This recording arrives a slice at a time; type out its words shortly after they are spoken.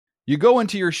You go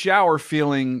into your shower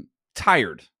feeling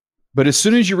tired, but as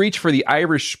soon as you reach for the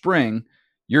Irish Spring,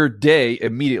 your day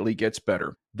immediately gets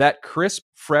better. That crisp,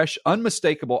 fresh,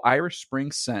 unmistakable Irish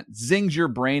Spring scent zings your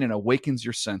brain and awakens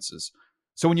your senses.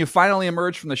 So when you finally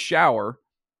emerge from the shower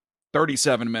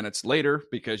 37 minutes later,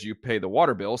 because you pay the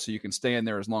water bill so you can stay in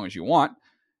there as long as you want,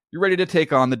 you're ready to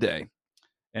take on the day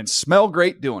and smell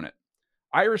great doing it.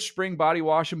 Irish Spring Body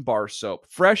Wash and Bar Soap.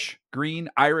 Fresh, green,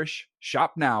 Irish.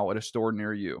 Shop now at a store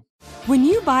near you. When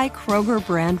you buy Kroger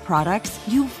brand products,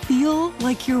 you feel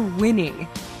like you're winning.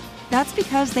 That's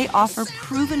because they offer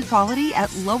proven quality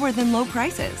at lower than low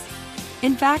prices.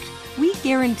 In fact, we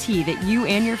guarantee that you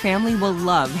and your family will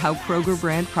love how Kroger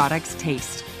brand products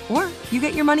taste, or you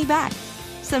get your money back.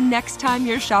 So next time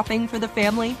you're shopping for the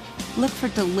family, look for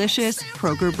delicious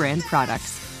Kroger brand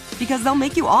products, because they'll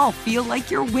make you all feel like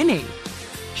you're winning.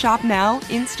 Shop now,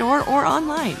 in-store, or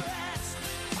online.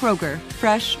 Kroger,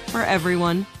 fresh for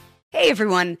everyone. Hey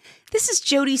everyone, this is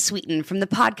Jody Sweeten from the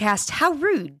podcast How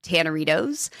Rude,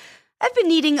 Tanneritos. I've been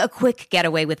needing a quick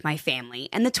getaway with my family,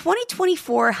 and the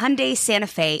 2024 Hyundai Santa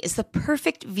Fe is the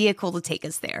perfect vehicle to take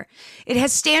us there. It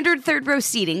has standard third-row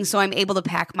seating, so I'm able to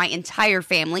pack my entire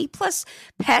family, plus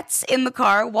pets, in the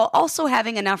car, while also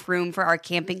having enough room for our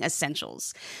camping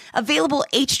essentials. Available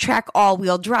H-Track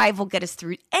all-wheel drive will get us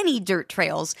through any dirt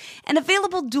trails, and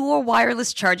available dual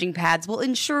wireless charging pads will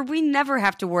ensure we never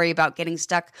have to worry about getting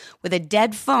stuck with a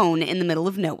dead phone in the middle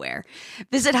of nowhere.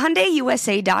 Visit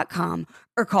HyundaiUSA.com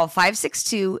or call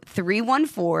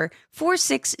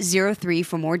 562-314-4603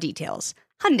 for more details.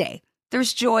 Hyundai,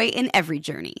 there's joy in every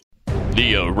journey.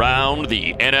 The Around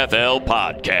the NFL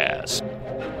podcast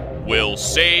will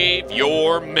save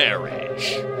your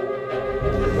marriage.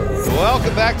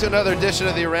 Welcome back to another edition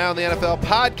of the Around the NFL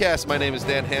podcast. My name is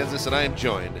Dan Hansis, and I am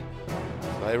joined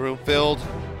by a room filled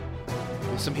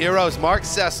with some heroes. Mark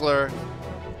Sessler,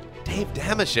 Dave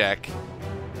Damashek.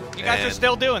 You guys are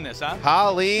still doing this, huh?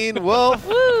 Colleen Wolf.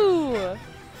 Woo!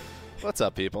 What's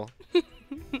up, people?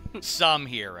 Some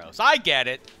heroes. I get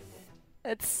it.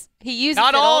 He uses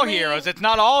not it all only... heroes. It's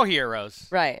not all heroes.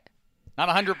 Right. Not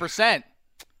 100%.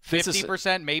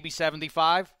 50%, maybe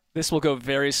 75. This will go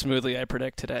very smoothly, I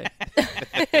predict, today.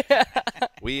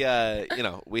 We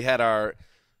had our,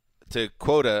 to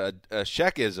quote a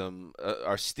Sheckism,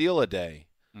 our steal a day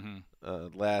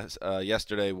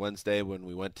yesterday, Wednesday, when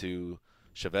we went to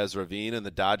Chavez Ravine in the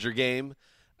Dodger game.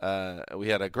 We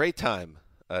had a great time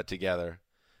together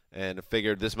and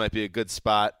figured this might be a good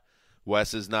spot.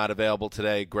 Wes is not available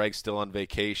today. Greg's still on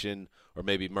vacation or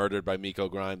maybe murdered by Miko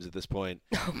Grimes at this point.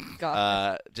 Oh,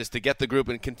 God. Just to get the group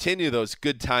and continue those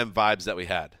good time vibes that we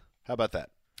had. How about that?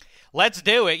 Let's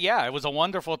do it. Yeah, it was a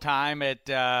wonderful time at,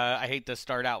 I hate to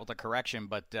start out with a correction,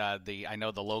 but I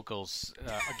know the locals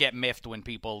get miffed when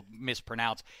people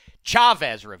mispronounce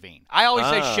Chavez Ravine. I always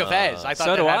say Chavez. I thought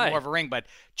so that had I. more of a ring, but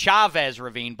Chavez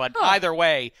Ravine. But either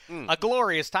way, a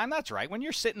glorious time. That's right. When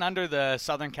you're sitting under the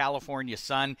Southern California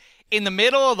sun in the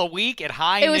middle of the week at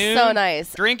high noon. It was so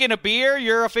nice. Drinking a beer,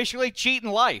 you're officially cheating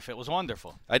life. It was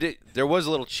wonderful. There was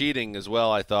a little cheating as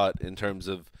well, I thought, in terms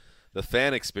of the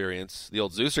fan experience. The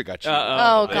old Zeuser got cheated.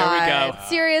 Oh, there God. we go.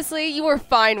 Seriously? You were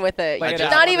fine with it. I You just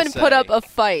did not wanna even say, put up a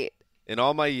fight. In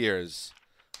all my years,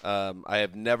 I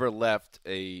have never left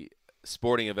a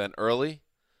sporting event early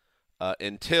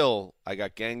until I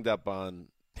got ganged up on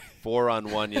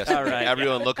 4-on-1 yesterday. All right.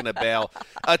 Everyone looking to bail.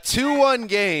 A 2-1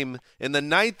 game in the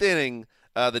ninth inning,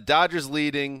 the Dodgers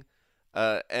leading,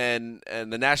 and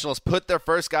the Nationals put their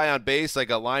first guy on base, like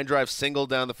a line drive single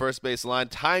down the first base line,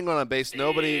 tying one on base,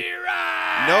 nobody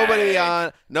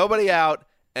on, nobody out,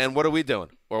 and what are we doing?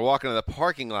 We're walking to the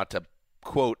parking lot to,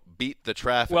 quote, beat the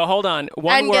traffic. Well, hold on.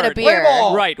 One And word. get a beer.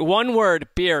 Right, one word,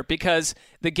 beer, because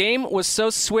the game was so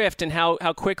swift and how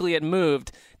quickly it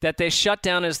moved that they shut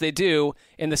down as they do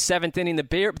in the seventh inning the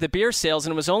beer sales,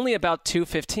 and it was only about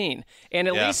 2:15. And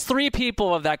at least 3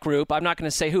 people of that group, I'm not going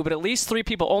to say who, but at least 3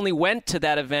 people only went to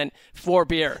that event for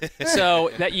beer. So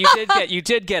that you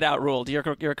did get outruled. You're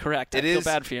correct. I feel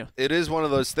bad for you. It is one of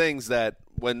those things that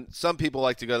when some people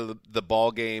like to go to the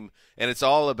ball game and it's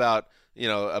all about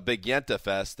a big Yenta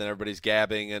fest, and everybody's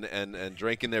gabbing and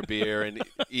drinking their beer and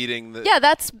eating the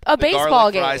that's a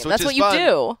baseball game. fries, That's what you fun.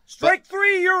 do. Strike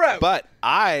 3, you're out. But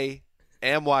I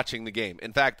am watching the game.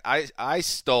 In fact, I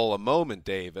stole a moment,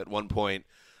 Dave, at one point,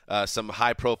 some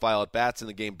high-profile at-bats in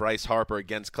the game, Bryce Harper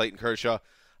against Clayton Kershaw.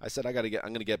 I said, I'm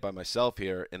going to get by myself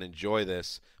here and enjoy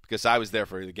this because I was there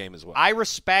for the game as well. I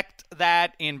respect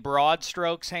that in broad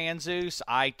strokes, Jesus.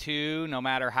 I, too, no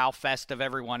matter how festive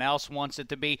everyone else wants it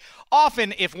to be.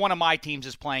 Often, if one of my teams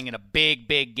is playing in a big,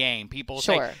 big game, people will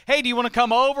say, hey, do you want to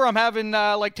come over? I'm having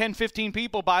like 10, 15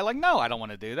 people by. Like, no, I don't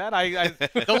want to do that.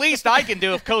 The least I can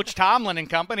do if Coach Tomlin and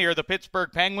company or the Pittsburgh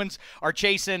Penguins are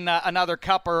chasing another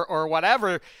cup or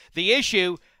whatever the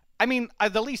issue – I mean,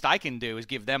 the least I can do is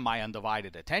give them my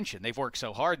undivided attention. They've worked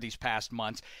so hard these past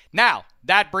months. Now,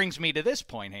 that brings me to this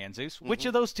point, Jesus. Mm-hmm. Which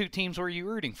of those two teams were you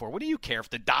rooting for? What do you care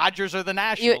if the Dodgers or the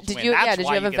Nationals win? Did you have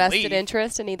a vested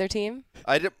interest in either team?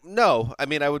 No. I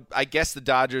mean, I guess the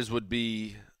Dodgers would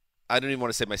be – I don't even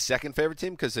want to say my second favorite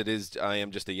team because I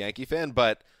am just a Yankee fan.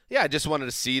 But, yeah, I just wanted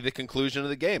to see the conclusion of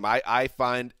the game. I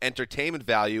find entertainment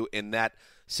value in that –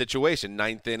 situation,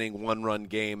 9th inning, 1-run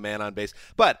game, man on base.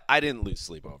 But I didn't lose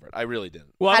sleep over it. I really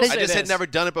didn't. Well, I just had never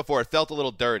done it before. It felt a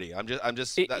little dirty.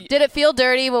 Did it feel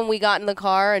dirty when we got in the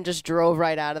car and just drove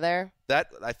right out of there?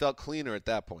 That I felt cleaner at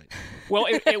that point. Well,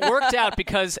 it worked out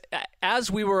because as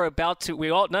we were about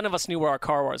to, none of us knew where our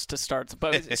car was to start.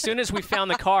 But as soon as we found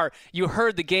the car, you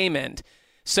heard the game end.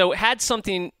 So had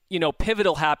something,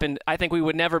 pivotal happened, I think we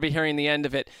would never be hearing the end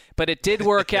of it. But it did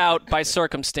work out by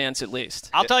circumstance, at least.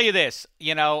 I'll tell you this.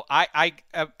 I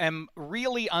am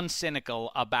really uncynical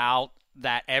about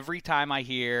that. Every time I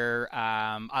hear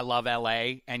I love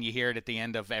L.A., and you hear it at the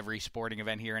end of every sporting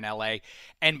event here in L.A.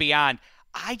 and beyond,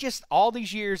 I just, all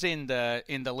these years in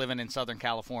the living in Southern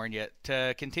California,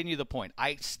 to continue the point,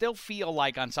 I still feel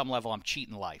like on some level I'm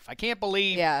cheating life. I can't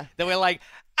believe that we're like,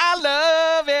 I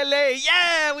love LA.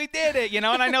 Yeah, we did it. And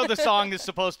I know the song is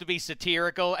supposed to be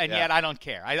satirical, and yet I don't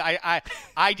care.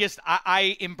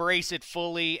 I embrace it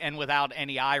fully and without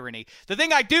any irony. The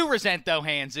thing I do resent, though,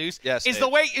 Jesus,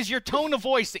 is your tone of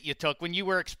voice that you took when you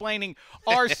were explaining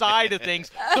our side of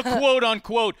things. The quote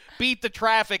unquote beat the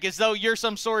traffic, as though you're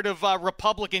some sort of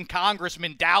Republican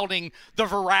congressman doubting the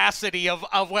veracity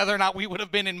of whether or not we would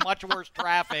have been in much worse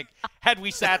traffic had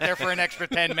we sat there for an extra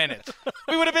 10 minutes.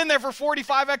 We would have been there for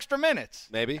 45 extra minutes.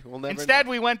 Maybe. We'll never Instead,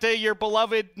 know. We went to your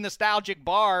beloved nostalgic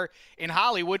bar in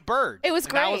Hollywood, Bird. It was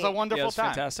great. That was a wonderful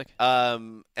time. Fantastic.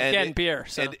 And beer.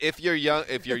 So. And if you're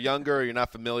younger or you're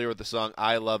not familiar with the song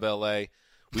 "I Love L.A.,"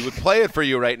 we would play it for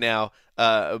you right now.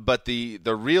 But the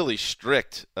really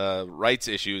strict rights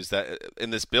issues that in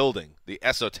this building, the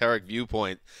esoteric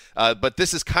viewpoint. But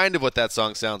this is kind of what that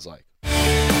song sounds like.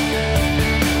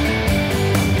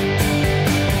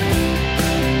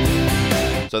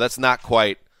 So that's not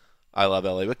quite I Love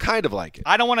L.A., but kind of like it.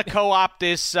 I don't want to co-opt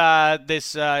this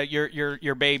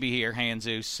your baby here,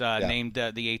 Jesus, named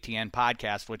the ATN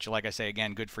podcast, which, like I say,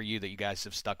 again, good for you that you guys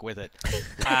have stuck with it.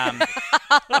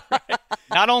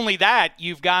 Not only that,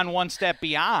 you've gone one step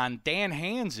beyond. Dan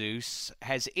Hanzus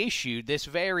has issued this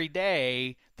very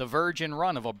day the virgin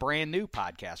run of a brand new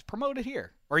podcast. Promote it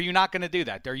here. Or are you not going to do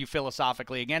that? Are you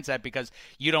philosophically against that because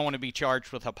you don't want to be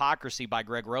charged with hypocrisy by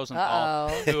Greg Rosenthal,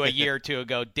 who a year or two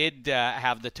ago did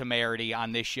have the temerity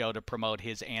on this show to promote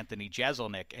his Anthony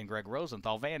Jeselnik and Greg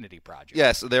Rosenthal vanity project?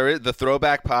 Yes, there is the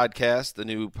Throwback Podcast, the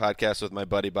new podcast with my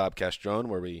buddy Bob Castrone,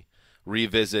 where we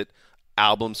revisit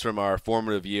albums from our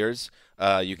formative years.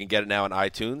 You can get it now on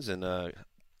iTunes and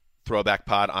Throwback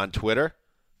Pod on Twitter.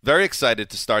 Very excited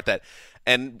to start that.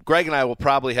 And Greg and I will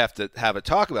probably have to have a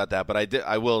talk about that, but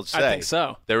I will say I think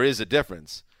so. There is a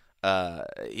difference.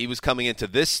 He was coming into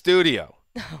this studio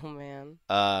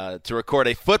to record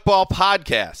a football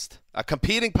podcast, a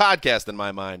competing podcast in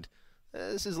my mind.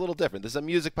 This is a little different. This is a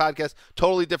music podcast,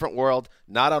 totally different world,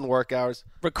 not on work hours.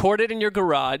 Recorded in your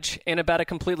garage and about a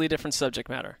completely different subject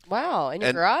matter. Wow, in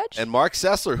your garage? And Mark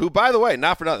Sessler, who, by the way,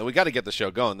 not for nothing, we got to get the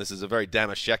show going. This is a very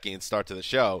Damashkian start to the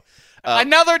show.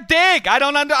 Another dig. I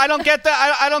don't get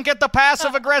the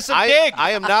passive aggressive dig.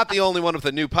 I am not the only one with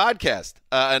a new podcast,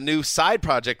 a new side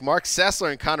project. Mark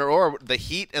Sessler and Connor Orr, the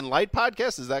Heat and Light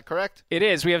podcast. Is that correct? It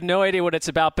is. We have no idea what it's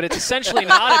about, but it's essentially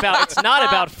not about. It's not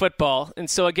about football, and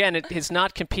so again, it is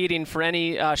not competing for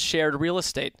any shared real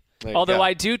estate. Although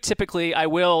I do typically, I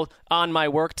will on my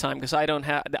work time because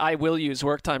I will use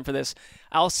work time for this.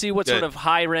 I'll see what sort of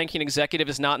high-ranking executive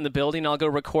is not in the building. I'll go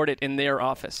record it in their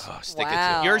office. Oh, stick it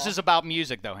to Yours is about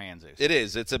music, though, Hanzus. It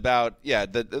is. It's about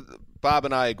Bob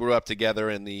and I grew up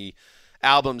together in the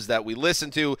albums that we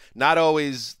listen to. Not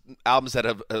always albums that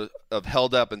have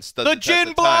held up and stood. The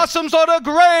Gin Blossoms are the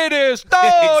greatest. No,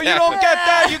 exactly. You don't get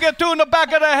that. You get two in the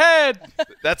back of the head.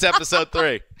 That's episode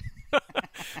 3.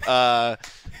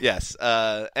 Yes.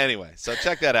 Anyway, so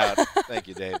check that out. Thank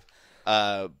you, Dave.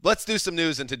 Let's do some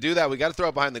news, and to do that, we got to throw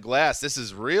it behind the glass. This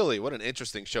is really what an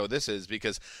interesting show this is,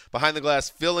 because behind the glass,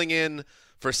 filling in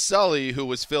for Sully, who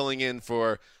was filling in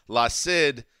for La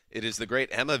Cid, It is the great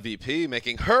Emma VP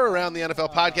making her Around the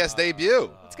NFL podcast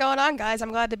debut. What's going on, guys? I'm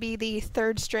glad to be the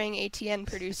third-string ATN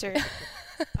producer.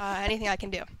 Anything I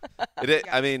can do.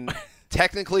 I mean,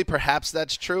 technically, perhaps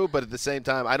that's true, but at the same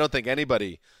time, I don't think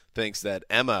anybody thinks that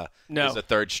Emma is a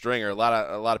third stringer. A lot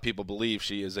of people believe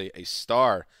she is a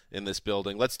star in this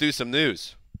building. Let's do some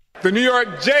news. The New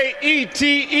York Jets.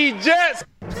 Jets.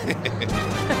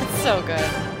 That's so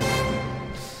good.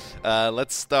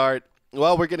 Let's start.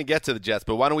 Well, we're going to get to the Jets,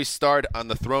 but why don't we start on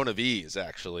the throne of ease,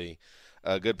 actually.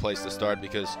 A good place to start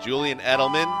because Julian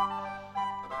Edelman,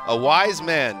 a wise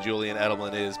man Julian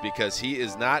Edelman is, because he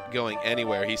is not going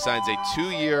anywhere. He signs a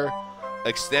 2-year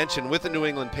extension with the New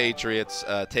England Patriots,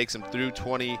 takes him through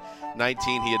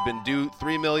 2019. He had been due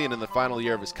 $3 million in the final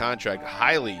year of his contract,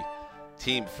 highly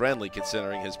team-friendly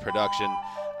considering his production,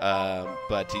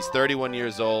 but he's 31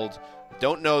 years old.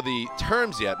 Don't know the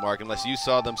terms yet, Mark, unless you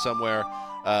saw them somewhere.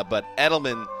 But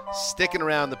Edelman sticking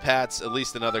around the Pats at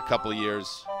least another couple of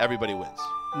years. Everybody wins.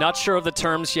 Not sure of the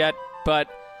terms yet, but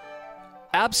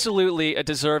absolutely a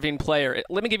deserving player.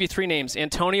 Let me give you 3 names: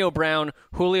 Antonio Brown,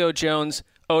 Julio Jones,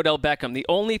 Odell Beckham. The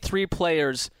only 3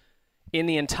 players in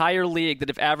the entire league that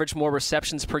have averaged more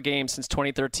receptions per game since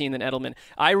 2013 than Edelman.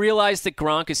 I realize that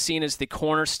Gronk is seen as the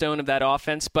cornerstone of that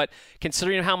offense, but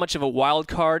considering how much of a wild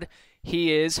card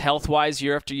he is health-wise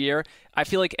year after year, I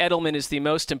feel like Edelman is the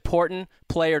most important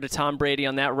player to Tom Brady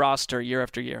on that roster year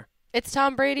after year. It's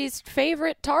Tom Brady's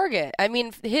favorite target. I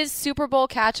mean, his Super Bowl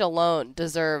catch alone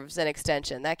deserves an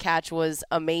extension. That catch was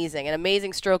amazing, an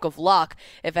amazing stroke of luck,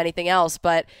 if anything else.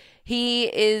 But he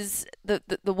is the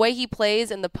way he plays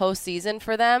in the postseason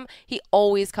for them. He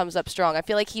always comes up strong. I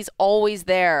feel like he's always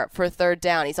there for third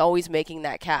down. He's always making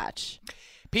that catch.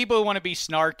 People who want to be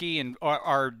snarky and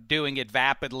are doing it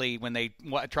vapidly when they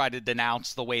try to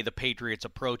denounce the way the Patriots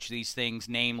approach these things,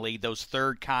 namely those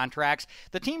third contracts.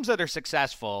 The teams that are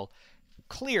successful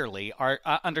clearly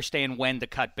understand when to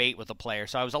cut bait with a player.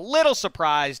 So I was a little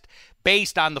surprised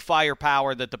based on the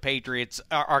firepower that the Patriots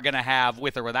are going to have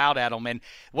with or without Edelman.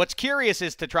 What's curious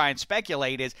is to try and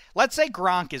speculate is, let's say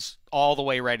Gronk is all the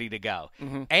way ready to go.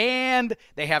 Mm-hmm. And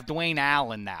they have Dwayne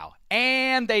Allen now.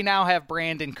 And they now have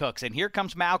Brandon Cooks. And here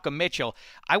comes Malcolm Mitchell.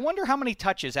 I wonder how many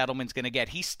touches Edelman's going to get.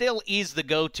 He still is the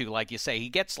go-to, like you say. He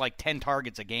gets like 10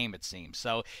 targets a game, it seems.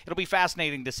 So it'll be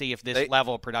fascinating to see if this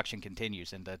level of production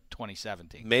continues into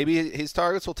 2017. Maybe his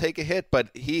targets will take a hit, but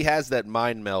he has that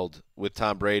mind meld with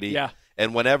Tom Brady. Yeah.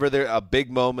 And whenever a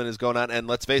big moment is going on, and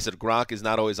let's face it, Gronk is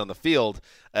not always on the field,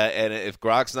 and if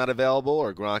Gronk's not available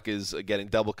or Gronk is getting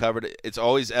double covered, it's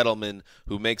always Edelman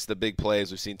who makes the big plays.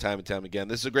 We've seen time and time again.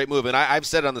 This is a great move, and I've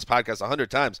said it on this podcast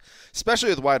 100 times, especially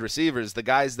with wide receivers, the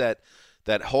guys that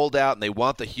hold out and they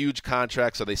want the huge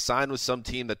contract, so they sign with some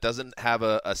team that doesn't have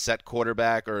a set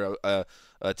quarterback or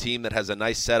a team that has a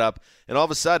nice setup, and all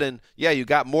of a sudden, you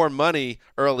got more money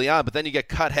early on, but then you get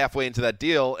cut halfway into that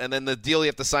deal, and then the deal you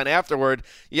have to sign afterward,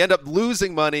 you end up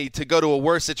losing money to go to a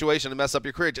worse situation and mess up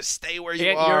your career. Just stay where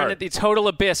you are. You're in the total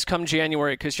abyss come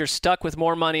January because you're stuck with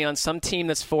more money on some team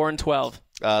that's 4-12.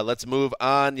 Let's move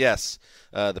on. Yes,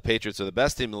 the Patriots are the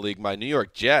best team in the league. My New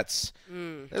York Jets,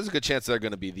 there's a good chance they're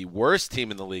going to be the worst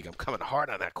team in the league. I'm coming hard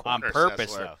on that corner. On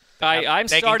purpose, though. I'm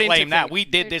they starting can claim to that. We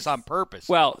did this on purpose.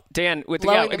 Well, Dan, with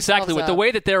the way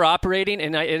that they're operating,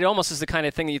 and it almost is the kind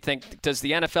of thing that you think, does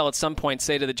the NFL at some point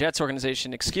say to the Jets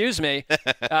organization, excuse me?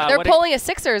 They're pulling a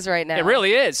Sixers right now. It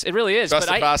really is. It really is. Trust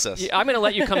the process. I'm going to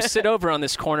let you come sit over on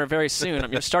this corner very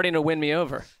soon. You're starting to win me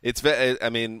over.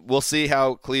 We'll see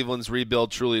how Cleveland's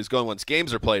rebuild truly is going once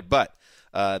games are played, but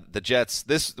the Jets,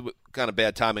 this kind of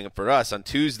bad timing for us. On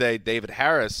Tuesday, David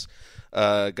Harris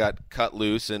got cut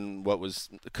loose in what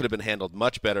could have been handled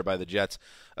much better by the Jets.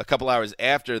 A couple hours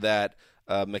after that,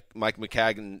 Mike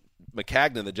Maccagnan,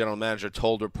 the general manager,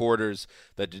 told reporters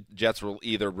that the Jets will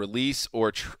either release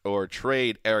or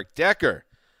trade Eric Decker.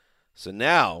 So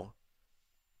now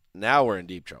we're in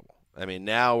deep trouble. I mean,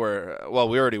 we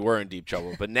already were in deep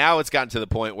trouble, but now it's gotten to the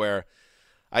point where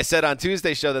I said on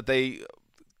Tuesday's show that they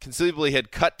conceivably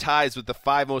had cut ties with the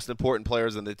 5 most important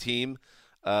players on the team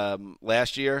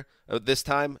last year. This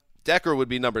time, Decker would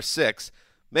be number 6.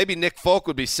 Maybe Nick Folk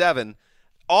would be 7.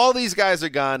 All these guys are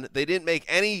gone. They didn't make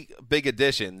any big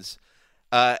additions.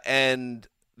 And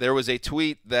there was a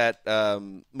tweet that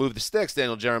Move the Sticks,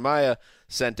 Daniel Jeremiah,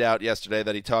 sent out yesterday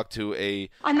that he talked to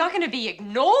I'm not going to be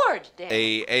ignored, Dan.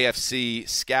 A AFC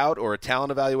scout or a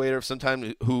talent evaluator of some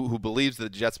time who believes that the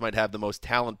Jets might have the most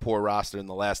talent-poor roster in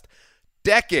the last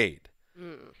decade.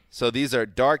 So these are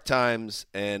dark times,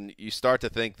 and you start to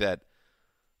think that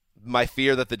my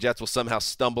fear that the Jets will somehow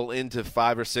stumble into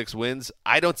 5 or 6 wins,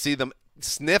 I don't see them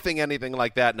sniffing anything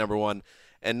like that, number one.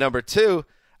 And number two,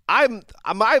 I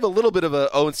have a little bit of a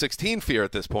 0-16 fear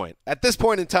at this point. At this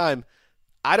point in time,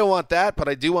 I don't want that, but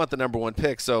I do want the number 1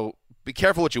 pick. So be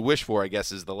careful what you wish for, I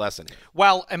guess, is the lesson.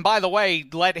 Well, and by the way,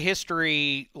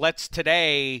 let's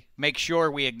today make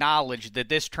sure we acknowledge that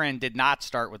this trend did not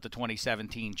start with the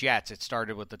 2017 Jets. It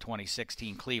started with the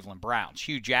 2016 Cleveland Browns.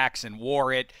 Hugh Jackson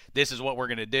wore it. This is what we're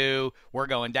going to do. We're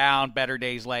going down. Better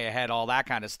days lay ahead, all that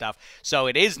kind of stuff. So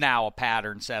it is now a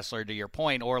pattern, Sessler, to your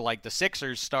point, or like the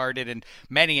Sixers started and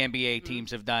many NBA teams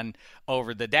have done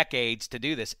over the decades to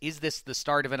do this. Is this the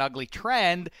start of an ugly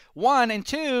trend? 1, and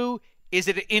 2, is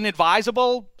it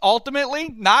inadvisable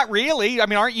ultimately? Not really. I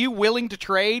mean, aren't you willing to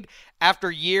trade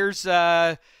after years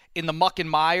in the muck and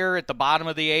mire at the bottom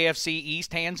of the AFC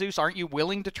East, Hanzus? Aren't you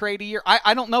willing to trade a year?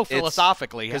 I don't know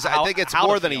philosophically. Because I think it's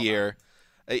more than a year.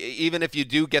 Even if you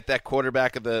do get that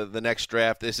quarterback of the next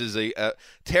draft, this is a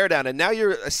teardown. And now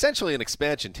you're essentially an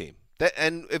expansion team.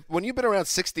 When you've been around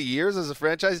 60 years as a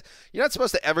franchise, you're not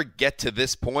supposed to ever get to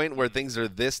this point where things are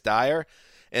this dire.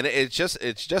 And it's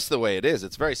just the way it is.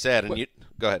 It's very sad. And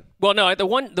go ahead. Well, no, the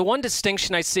one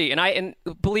distinction I see, and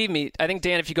believe me, I think,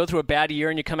 Dan, if you go through a bad year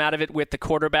and you come out of it with the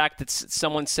quarterback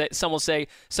some will say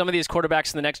some of these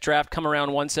quarterbacks in the next draft come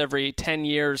around once every 10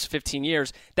 years, 15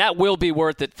 years, that will be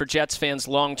worth it for Jets fans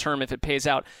long term if it pays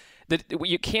out.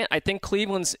 You can't. I think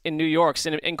Cleveland's in New York's,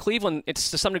 and in Cleveland, it's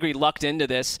to some degree lucked into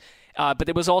this, but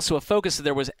there was also a focus that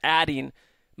there was adding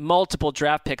multiple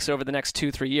draft picks over the next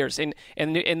 2-3 years. And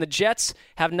the Jets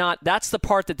have not, that's the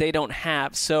part that they don't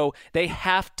have. So they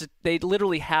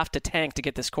literally have to tank to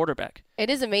get this quarterback. It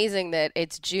is amazing that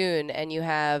it's June and you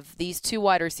have these 2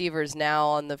 wide receivers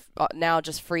now now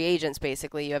just free agents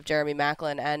basically. You have Jeremy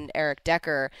Maclin and Eric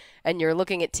Decker, and you're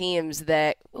looking at teams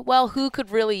that, well, who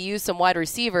could really use some wide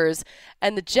receivers?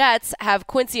 And the Jets have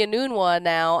Quincy Enunwa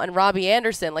now and Robbie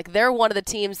Anderson. Like, they're one of the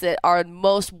teams that are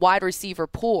most wide receiver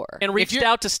poor. And reached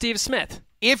out to Steve Smith.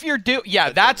 If you're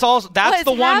that's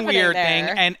the one weird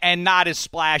there? thing, and not as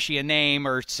splashy a name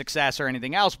or success or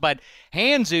anything else. But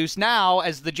Hanzus now,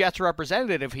 as the Jets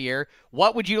representative here,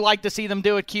 what would you like to see them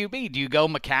do at QB? Do you go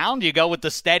McCown? Do you go with the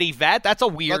steady vet? That's a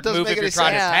weird move if you're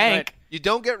trying to tank. You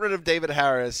don't get rid of David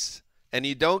Harris, and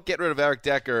you don't get rid of Eric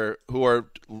Decker, who are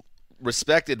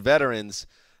respected veterans,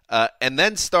 and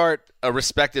then start a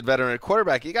respected veteran at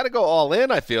quarterback. You got to go all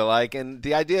in, I feel like. And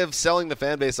the idea of selling the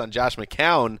fan base on Josh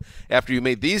McCown after you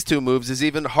made these 2 moves is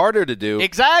even harder to do.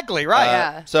 Exactly, right.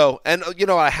 Yeah. So, and,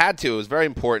 I had to. It was very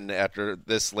important after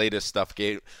this latest stuff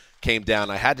came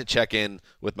down. I had to check in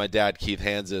with my dad, Keith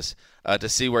Hanzus, to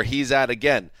see where he's at.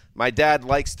 Again, my dad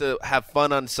likes to have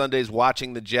fun on Sundays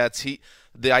watching the Jets.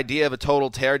 The idea of a total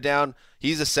teardown,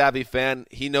 he's a savvy fan.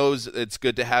 He knows it's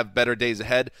good to have better days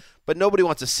ahead. But nobody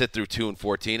wants to sit through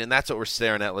 2-14, and that's what we're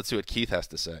staring at. Let's see what Keith has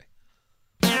to say.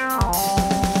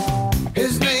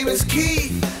 His name is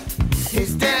Keith.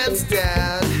 He's Dan's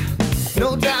dad.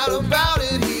 No doubt about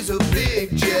it, he's a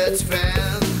big Jets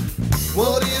fan.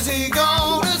 What is he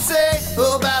gonna say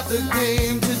about the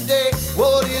game today?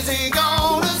 What is he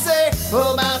gonna say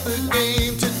about the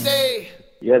game today?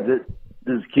 Yeah, this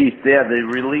is Keith there. The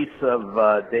release of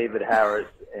David Harris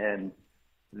and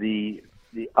the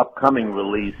upcoming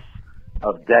release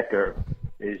of Decker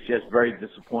is just very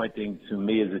disappointing to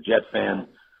me as a Jet fan.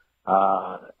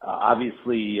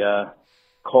 Obviously,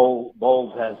 Cole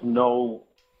Bowles has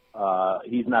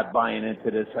he's not buying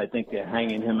into this. I think they're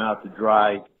hanging him out to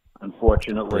dry,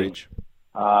 unfortunately.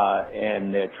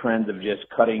 And their trend of just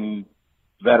cutting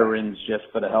veterans just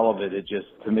for the hell of it,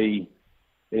 to me,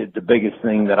 the biggest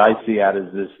thing that I see out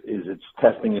of this is it's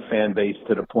testing a fan base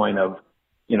to the point of,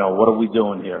 what are we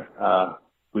doing here?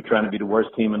 We're trying to be the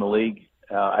worst team in the league.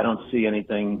 I don't see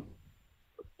anything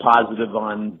positive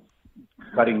on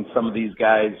cutting some of these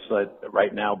guys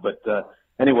right now. But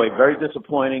anyway, very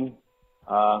disappointing.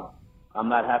 I'm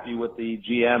not happy with the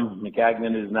GM.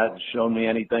 McCagnon has not shown me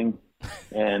anything,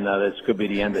 and this could be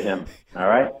the end of him. All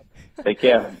right? Take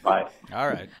care. Bye. All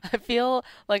right. I feel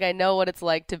like I know what it's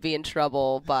like to be in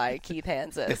trouble by Keith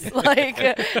Hanzus.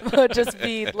 Just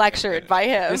be lectured by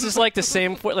him. This is like the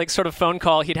same sort of phone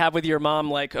call he'd have with your mom,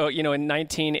 in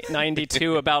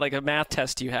 1992 about a math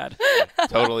test you had.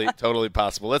 Totally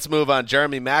possible. Let's move on.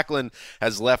 Jeremy Maclin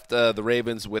has left the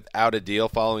Ravens without a deal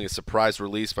following a surprise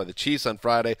release by the Chiefs on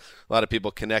Friday. A lot of people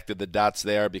connected the dots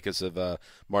there because of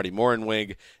Marty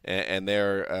Morenwig and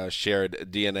their shared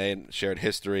DNA and shared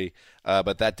history.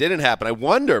 But that didn't happen. I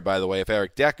wonder, by the way, if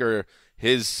Eric Decker,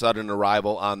 his sudden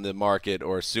arrival on the market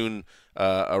or soon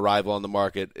arrival on the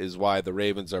market is why the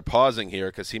Ravens are pausing here,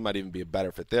 because he might even be a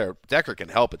better fit there. Decker can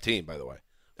help a team, by the way.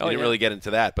 We didn't really get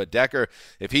into that. But Decker,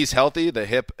 if he's healthy, the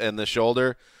hip and the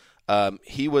shoulder,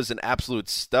 he was an absolute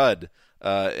stud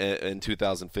in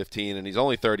 2015, and he's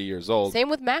only 30 years old. Same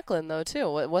with Macklin, though,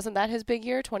 too. Wasn't that his big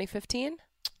year, 2015?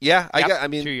 Yeah, Yep, I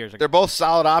mean, 2 years ago. they're both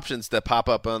solid options that pop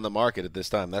up on the market at this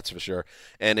time. That's for sure.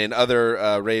 And in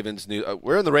other Ravens news,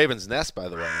 we're in the Ravens' nest, by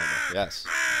the way. Yes.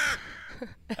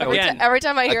 Every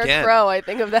time I hear a crow, I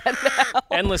think of that now.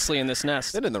 Endlessly in this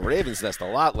nest. Been in the Ravens' nest a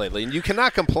lot lately, and you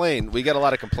cannot complain. We get a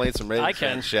lot of complaints from Ravens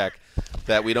fans, Shaq,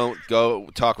 that we don't go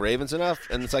talk Ravens enough,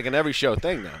 and it's like an every show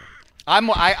thing now.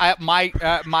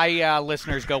 My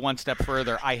listeners go one step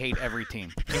further. I hate every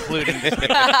team, including this team.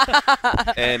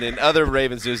 And in other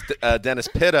Ravens news, Dennis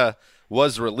Pitta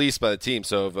was released by the team.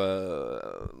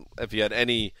 So if you had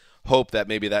any hope that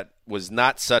maybe that was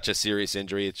not such a serious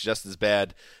injury, it's just as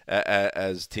bad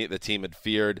as the team had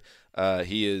feared.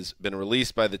 He has been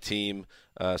released by the team,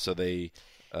 so they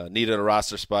needed a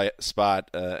roster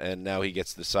spot, and now he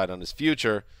gets to decide on his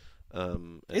future.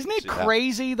 Isn't it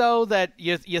crazy, though, that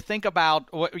you think about,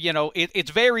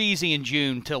 it's very easy in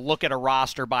June to look at a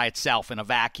roster by itself in a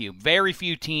vacuum. Very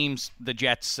few teams, the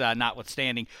Jets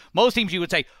notwithstanding, most teams you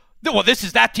would say, well, this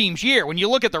is that team's year. When you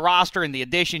look at the roster and the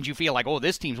additions, you feel like, oh,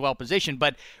 this team's well-positioned.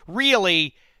 But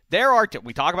really,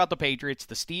 we talk about the Patriots,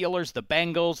 the Steelers, the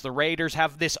Bengals, the Raiders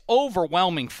have this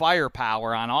overwhelming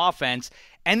firepower on offense.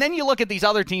 And then you look at these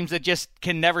other teams that just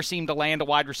can never seem to land a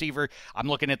wide receiver. I'm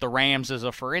looking at the Rams as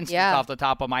a for instance off the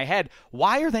top of my head.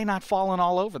 Why are they not falling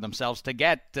all over themselves to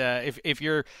get, if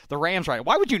you're the Rams, right?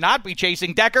 Why would you not be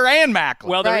chasing Decker and Macklin?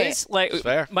 Well, there is,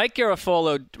 Mike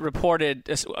Garafolo reported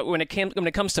when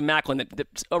it comes to Macklin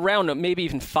that around maybe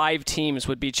even 5 teams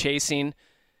would be chasing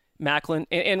Macklin,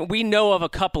 and we know of a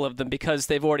couple of them because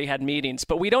they've already had meetings,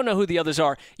 but we don't know who the others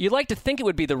are. You'd like to think it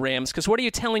would be the Rams, because what are you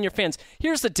telling your fans?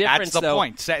 Here's the difference, That's the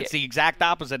point. It's the exact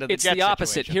opposite of the Jets It's the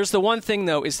opposite. situation. Here's the one thing,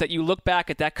 though, is that you look back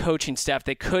at that coaching staff,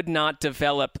 they could not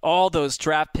develop all those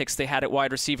draft picks they had at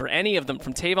wide receiver, any of them,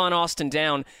 from Tavon Austin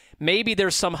down. Maybe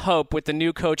there's some hope with the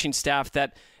new coaching staff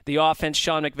that the offense,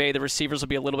 Sean McVay, the receivers will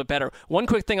be a little bit better. One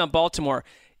quick thing on Baltimore.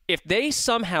 If they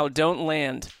somehow don't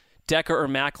land Decker or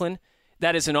Macklin,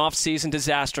 that is an off-season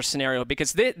disaster scenario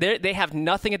because they have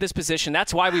nothing at this position.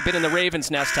 That's why we've been in the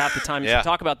Ravens' nest half the time. You should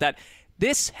talk about that.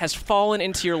 This has fallen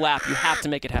into your lap. You have to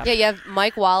make it happen. Yeah, you have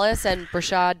Mike Wallace and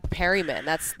Brashad Perryman.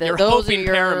 You're those hoping are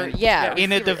your Perryman.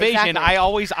 In a division, exactly. I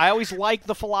always like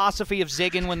the philosophy of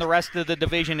zigging when the rest of the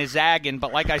division is zagging.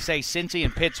 But like I say, Cincy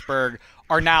and Pittsburgh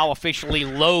are now officially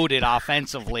loaded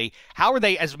offensively. How are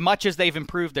they, as much as they've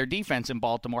improved their defense in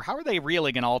Baltimore, how are they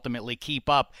really going to ultimately keep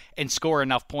up and score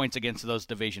enough points against those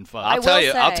division foes? I'll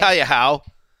tell you how.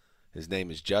 His name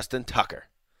is Justin Tucker.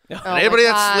 Anybody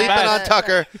that's sleeping on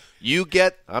Tucker,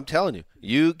 I'm telling you,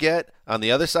 you get on the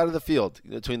other side of the field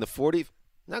between the 40.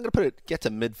 I'm going to get to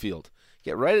midfield.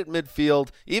 Get right at midfield,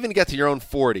 even get to your own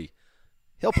 40.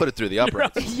 He'll put it through the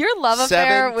uprights. Your love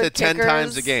affair 7 with to 10 kickers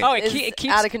times a game. is it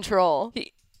keeps out of control.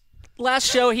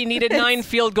 Last show, he needed 9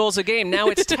 field goals a game. Now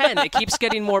it's 10. It keeps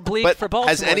getting more bleak for Baltimore.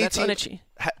 Has any That's team unitchy.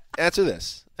 answer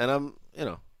this? And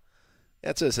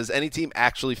answer this. Has any team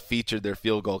actually featured their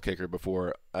field goal kicker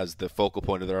before as the focal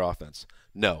point of their offense?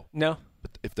 No.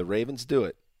 But if the Ravens do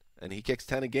it, and he kicks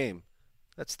 10 a game,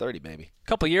 that's 30, baby. A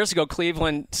couple of years ago,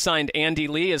 Cleveland signed Andy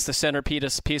Lee as the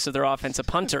centerpiece of their offense, a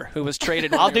punter who was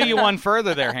traded. I'll do you one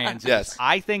further there, Hans. Yes.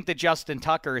 I think that Justin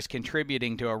Tucker is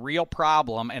contributing to a real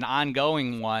problem, an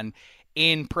ongoing one,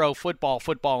 in pro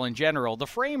football in general. The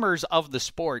framers of the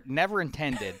sport never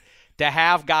intended to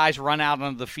have guys run out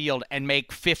onto the field and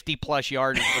make 50-plus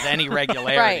yards with any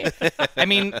regularity. Right. I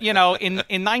mean, in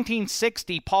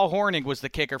 1960, Paul Hornung was the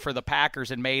kicker for the Packers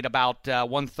and made about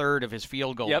one-third of his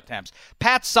field goal attempts.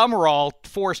 Pat Summerall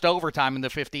forced overtime in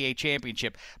the 58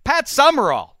 championship. Pat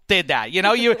Summerall did that.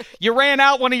 You ran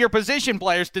out one of your position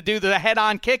players to do the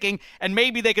head-on kicking, and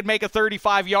maybe they could make a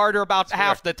 35-yarder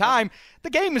about58 the time. The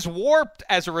game is warped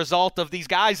as a result of these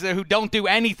guys who don't do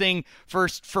anything for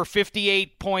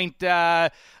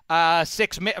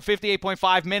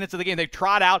 58.5 minutes of the game. They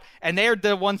trot out, and they're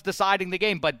the ones deciding the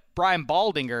game. But Brian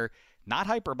Baldinger, not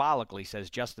hyperbolically, says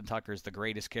Justin Tucker is the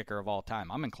greatest kicker of all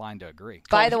time. I'm inclined to agree.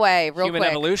 By the way, real Human quick,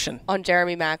 evolution. on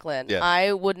Jeremy Macklin,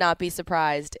 I would not be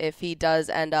surprised if he does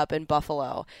end up in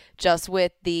Buffalo, just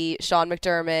with the Sean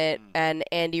McDermott and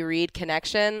Andy Reid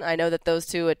connection. I know that those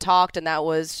two had talked, and that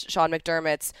was Sean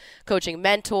McDermott's coaching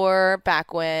mentor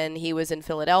back when he was in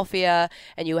Philadelphia,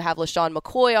 and you have LaShawn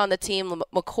McCoy on the team.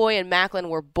 McCoy and Macklin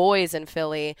were boys in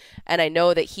Philly, and I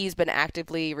know that he's been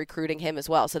actively recruiting him as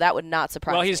well, so that would not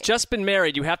surprise me. Well, he's just been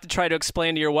married. You have to try to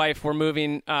explain to your wife we're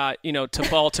moving, to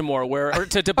Baltimore, or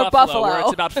to Buffalo, where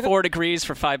it's about 4 degrees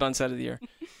for 5 months out of the year.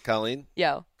 Colleen?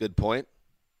 Yo. Good point.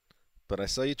 but I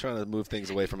saw you trying to move things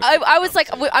away from it. I was like,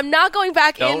 I'm not going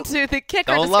back into the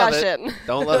kicker don't love discussion. it.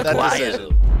 Don't love that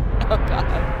decision. Oh,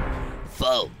 God.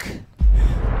 Folk.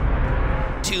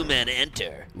 2 men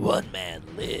enter, 1 man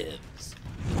lives.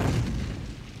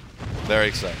 Very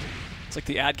exciting. It's like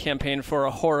the ad campaign for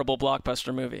a horrible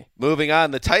blockbuster movie. Moving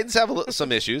on, the Titans have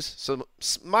some issues, some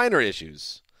minor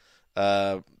issues.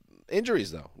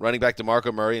 Injuries, though. Running back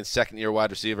DeMarco Murray and second-year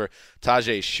wide receiver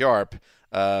Tajay Sharp.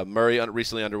 Murray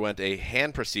recently underwent a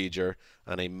hand procedure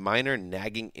on a minor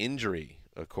nagging injury,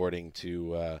 according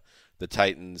to the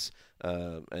Titans,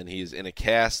 and he's in a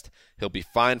cast. He'll be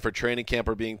fine for training camp,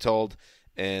 we're being told.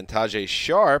 And Tajay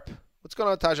Sharp, what's going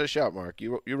on with Tajay Sharp, Mark?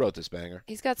 You wrote this banger.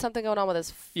 He's got something going on with his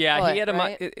foot, he had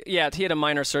right? he had a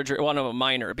minor surgery. Well, no, a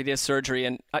minor, but he has surgery.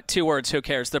 And 2 words, who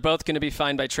cares? They're both going to be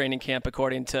fine by training camp,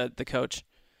 according to the coach.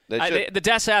 The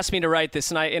desk asked me to write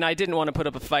this, and I didn't want to put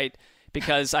up a fight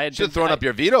because I had should have thrown up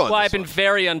your veto on this. Well, I've been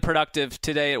very unproductive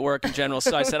today at work in general,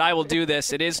 so I said I will do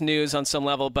this. It is news on some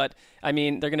level, but I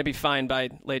mean they're going to be fine by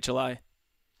late July.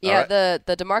 Yeah, the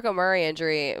DeMarco Murray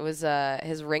injury, it was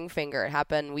his ring finger. It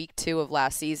happened week 2 of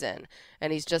last season,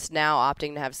 and he's just now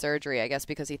opting to have surgery, I guess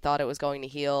because he thought it was going to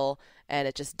heal, and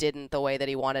it just didn't the way that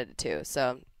he wanted it to.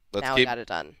 So now he got it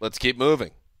done. Let's keep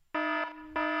moving.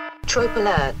 Trope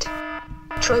alert.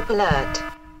 Trope alert.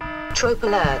 Trope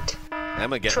alert.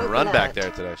 Emma getting a run back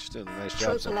there today. She's doing a nice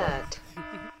job so far.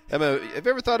 Emma, have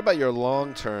you ever thought about your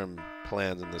long-term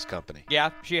plans in this company?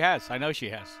 Yeah, she has. I know she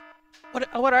has.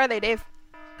 What are they, Dave?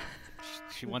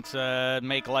 She wants to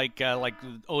make like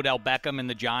Odell Beckham and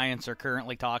the Giants are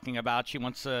currently talking about. She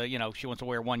wants she wants to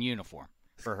wear one uniform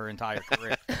for her entire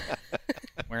career,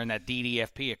 wearing that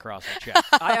DDFP across her chest.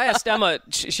 I asked Emma.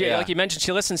 She like you mentioned,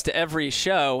 she listens to every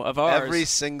show of ours. Every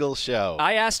single show.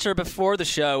 I asked her before the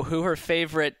show who her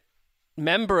favorite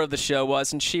member of the show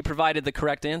was, and she provided the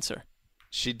correct answer.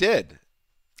 She did.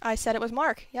 I said it was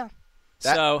Mark. Yeah.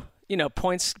 So.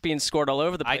 Points being scored all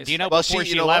over the place. Before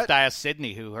she left, I asked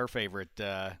Sydney who her favorite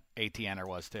ATNer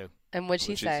was, too. And what'd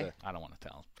she say? I don't want to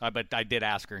tell. But I did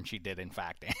ask her, and she did, in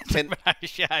fact, answer.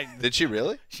 Did she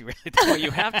really? She really did. Well,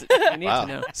 you have to. You need to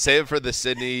know. Save it for the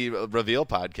Sydney Reveal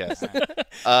podcast.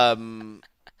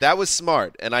 That was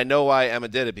smart, and I know why Emma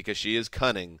did it, because she is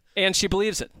cunning. And she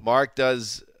believes it. Mark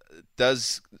does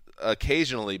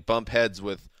occasionally bump heads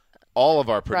with all of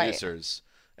our producers. Right.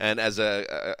 And as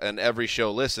an every show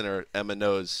listener, Emma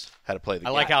knows how to play the game. I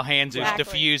like how Hanzus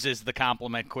diffuses the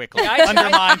compliment quickly.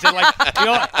 Undermines it.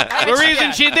 The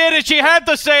reason she did it, she had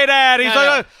to say that. He's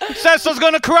like, Cecil's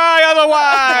going to cry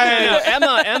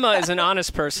otherwise. Emma is an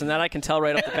honest person. That I can tell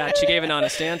right off the bat. She gave an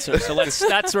honest answer. So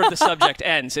that's where the subject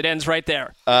ends. It ends right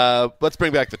there. Let's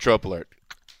bring back the Trope Alert.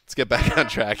 Let's get back on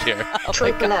track here.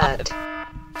 Trope Alert.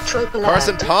 Trope Alert.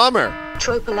 Carson Palmer.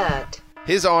 Trope Alert.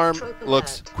 His arm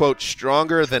looks, quote,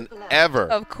 stronger than ever.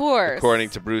 Of course. According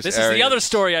to Bruce This Arians. is the other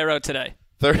story I wrote today.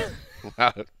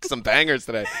 Wow, some bangers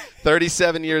today.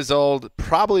 37 years old,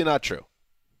 probably not true.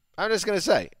 I'm just going to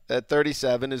say, at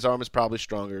 37, his arm is probably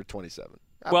stronger at 27.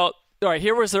 Well, all right,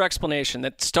 here was their explanation.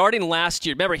 That starting last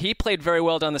year, remember, he played very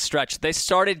well down the stretch. They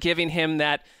started giving him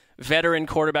that veteran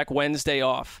quarterback Wednesday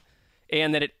off.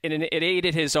 And that it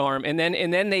aided his arm, and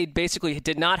then they basically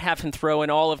did not have him throw in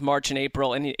all of March and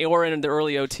April, or in the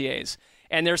early OTAs.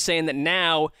 And they're saying that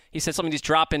now he said something. He's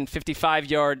dropping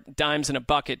 55-yard dimes in a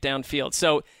bucket downfield,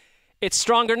 so it's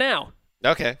stronger now.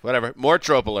 Okay, whatever. More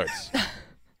Trope Alerts.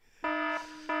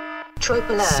 Trope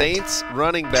Alert. Saints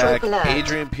running back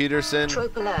Adrian Peterson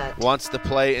wants to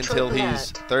play until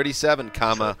he's 37,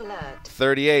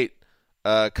 38.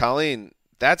 Colleen,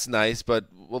 that's nice, but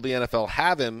will the NFL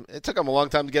have him? It took him a long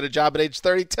time to get a job at age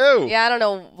 32. Yeah, I don't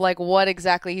know what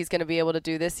exactly he's going to be able to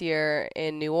do this year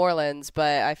in New Orleans,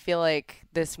 but I feel like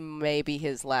this may be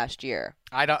his last year.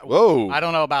 I don't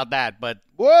know about that, but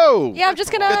whoa. Yeah, I'm just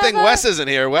going to Good thing Wes isn't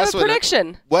here. Wes would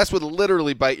prediction. Wes would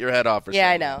literally bite your head off.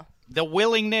 I know. The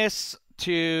willingness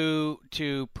to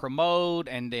promote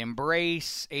and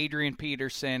embrace Adrian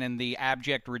Peterson and the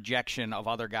abject rejection of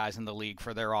other guys in the league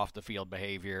for their off-the-field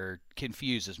behavior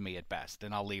confuses me at best,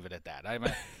 and I'll leave it at that. I'm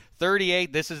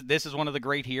 38. This is one of the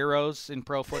great heroes in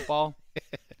pro football.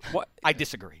 What? I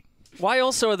disagree. Why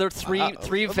also are there three a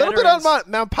veterans? A little bit on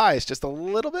Mount Pius, just a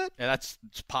little bit. Yeah, it's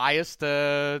pious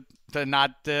to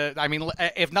not. I mean,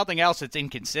 if nothing else, it's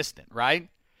inconsistent, right?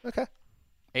 Okay.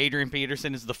 Adrian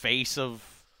Peterson is the face of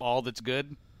all that's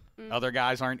good. Other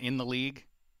guys aren't in the league.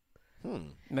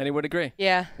 Many would agree.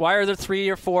 Yeah. Why are there 3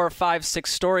 or 4 or 5,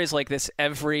 6 stories like this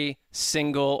every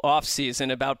single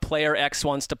offseason about player X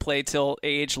wants to play till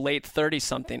age late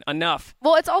 30-something? Enough.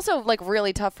 Well, it's also like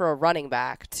really tough for a running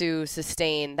back to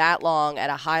sustain that long at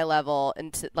a high level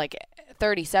and like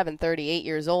 37, 38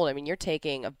 years old. I mean, you're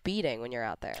taking a beating when you're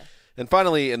out there. And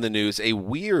finally, in the news, a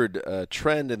weird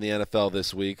trend in the NFL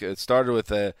this week. It started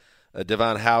with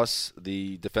Devon House,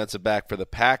 the defensive back for the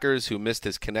Packers, who missed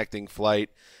his connecting flight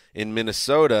in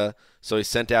Minnesota. So he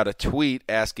sent out a tweet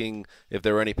asking if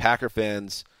there were any Packer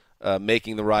fans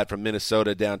making the ride from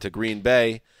Minnesota down to Green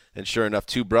Bay. And sure enough,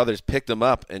 2 brothers picked him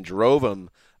up and drove him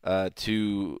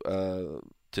to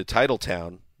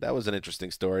Titletown. That was an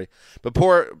interesting story. But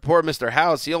poor Mr.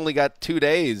 House, he only got 2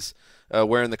 days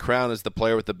wearing the crown as the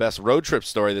player with the best road trip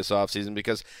story this offseason,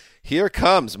 because here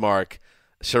comes, Mark,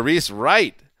 Sharice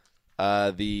Wright,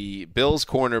 the Bills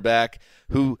cornerback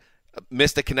who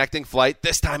missed a connecting flight,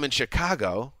 this time in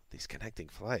Chicago. These connecting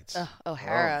flights.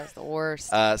 O'Hara is the worst.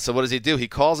 So what does he do? He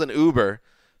calls an Uber.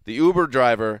 The Uber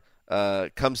driver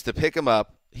comes to pick him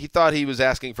up. He thought he was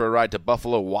asking for a ride to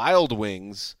Buffalo Wild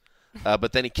Wings,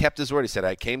 but then he kept his word. He said,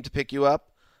 I came to pick you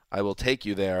up. I will take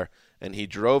you there. And he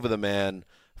drove the man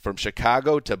from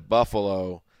Chicago to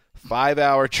Buffalo,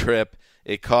 5-hour trip.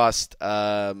 It cost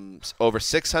over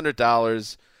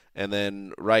 $600, and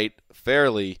then Wright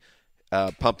fairly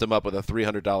pumped him up with a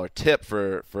 $300 tip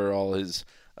for all his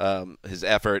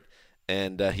effort,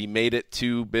 and he made it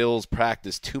to Bills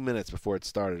practice 2 minutes before it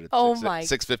started. At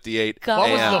 6:58. What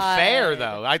was the fare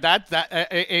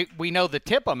though? We know the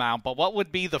tip amount, but what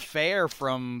would be the fare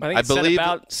from? I believe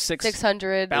about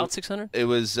 600. About 600. It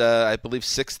was, I believe,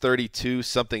 632,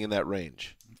 something in that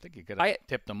range. I think you could have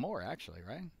tipped them more, actually,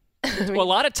 right? Well, a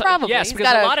lot of times, Probably. yes, He's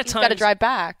because a lot of he's times got to drive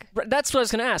back. That's what I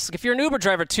was going to ask. If you're an Uber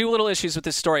driver, 2 little issues with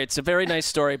this story. It's a very nice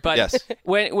story, but yes.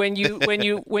 when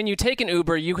you take an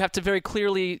Uber, you have to very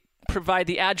clearly provide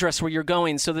the address where you're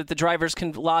going so that the drivers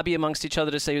can lobby amongst each other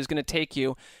to say who's going to take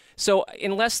you. So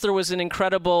unless there was an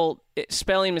incredible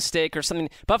spelling mistake or something,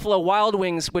 Buffalo Wild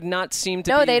Wings would not seem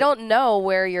to be. No, they don't know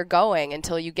where you're going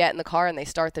until you get in the car and they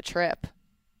start the trip.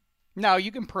 No,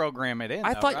 you can program it in.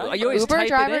 I thought right? you always Uber type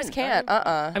drivers it in. can't.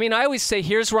 I mean, I always say,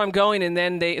 "Here's where I'm going," and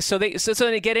then they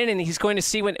get in, and he's going to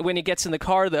see when he gets in the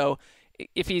car, though.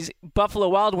 If he's Buffalo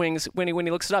Wild Wings, when he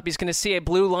looks it up, he's going to see a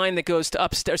blue line that goes to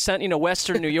upstairs,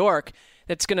 Western New York.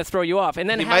 That's going to throw you off. And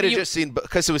then he might have just seen,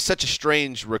 because it was such a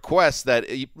strange request, that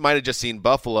he might have just seen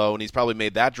Buffalo, and he's probably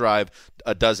made that drive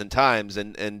a dozen times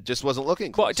and just wasn't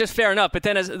looking close. Well, just fair enough. But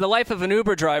then as the life of an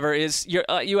Uber driver is, you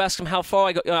ask him how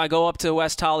far I go up to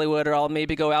West Hollywood, or I'll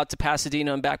maybe go out to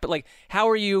Pasadena and back. But like, how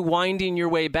are you winding your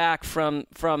way back from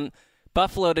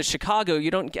Buffalo to Chicago?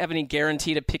 You don't have any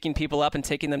guarantee to picking people up and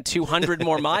taking them 200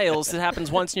 more miles. That happens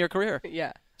once in your career.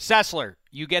 Yeah. Sessler,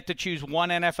 you get to choose one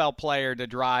NFL player to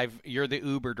drive. You're the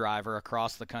Uber driver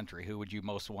across the country. Who would you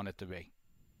most want it to be?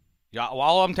 Yeah, well,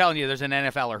 all I'm telling you, there's an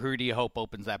NFLer. Who do you hope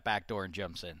opens that back door and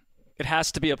jumps in? It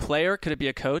has to be a player. Could it be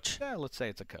a coach? Yeah, let's say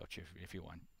it's a coach if you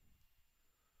want.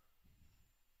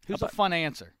 Who's a fun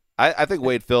answer? I think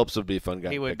Wade Phillips would be a fun guy.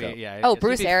 He would be, up. yeah.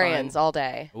 Bruce Arians all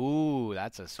day. Ooh,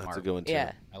 that's a smart. That's a good one too.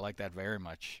 Yeah. I like that very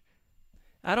much.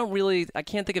 I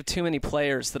can't think of too many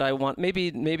players that I want.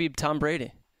 Maybe Tom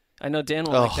Brady. I know Dan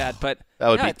will like that, but that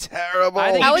would be terrible.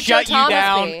 I think How he'd would shut Joe you Thomas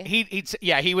down.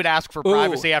 be? He would ask for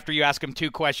privacy after you ask him 2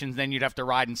 questions. Then you'd have to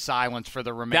ride in silence for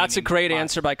the remaining. That's a great 5.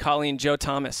 answer by Colleen. Joe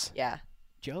Thomas. Yeah.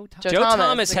 Joe Thomas. Joe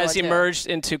Thomas has emerged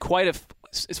into quite a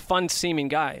fun-seeming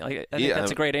guy. I think that's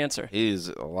a great answer. He's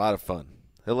a lot of fun.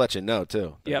 He'll let you know,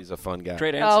 too. Yep. He's a fun guy.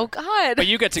 Great answer. Oh, God. But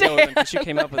you get to go with him because you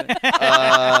came up with it.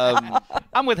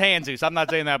 I'm with Hanzus. I'm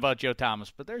not saying that about Joe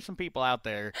Thomas, but there's some people out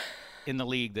there in the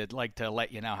league that like to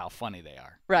let you know how funny they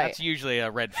are. Right. That's usually a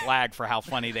red flag for how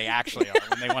funny they actually are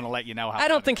when they want to let you know how I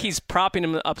don't think he's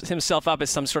propping himself up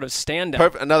as some sort of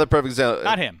stand-up. Another perfect example.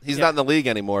 Not him. He's not in the league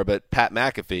anymore, but Pat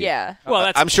McAfee. Yeah. Well,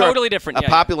 that's I'm sure totally different. A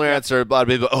popular answer, a lot of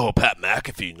people, Pat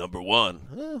McAfee, number 1.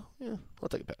 Oh, yeah, I'll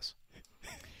take a pass.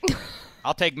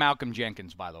 I'll take Malcolm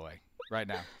Jenkins, by the way, right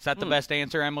now. Is that the best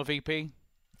answer, MVP?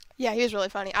 Yeah, he was really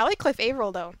funny. I like Cliff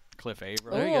Averill, though. Cliff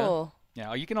Averill. There you go.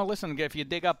 Yeah, you can listen if you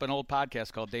dig up an old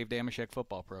podcast called Dave Damashek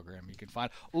Football Program. You can find.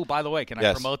 Oh, by the way, can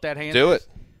I promote that? Hanzus? Do it.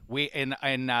 We in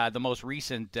the most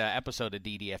recent episode of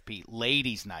DDFP,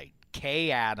 Ladies Night.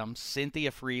 Kay Adams,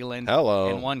 Cynthia Freeland,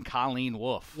 and one Colleen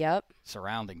Wolfe. Yep.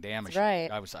 Surrounding Damashek.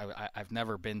 That's right. I've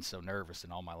never been so nervous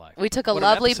in all my life. We took a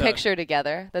lovely picture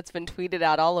together that's been tweeted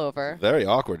out all over. Very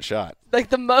awkward shot. Like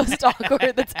the most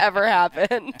awkward that's ever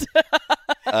happened.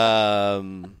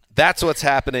 That's what's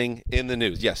happening in the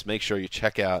news. Yes, make sure you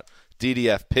check out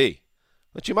DDFP.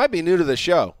 But you might be new to the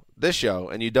show. this show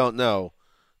and you don't know,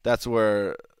 that's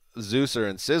where Zeuser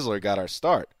and Sizzler got our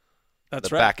start. That's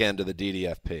the right. back end of the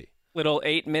DDFP. Little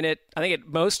 8-minute. I think at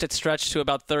most it stretched to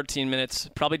about 13 minutes,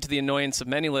 probably to the annoyance of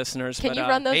many listeners. Can you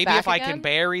run those maybe back if I again? can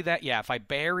bury that, if I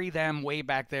bury them way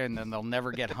back there, and then they'll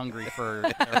never get hungry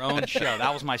for their own show.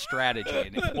 That was my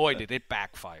strategy, and boy, did it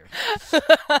backfire.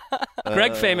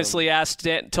 Greg famously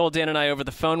told Dan and I over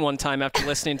the phone one time after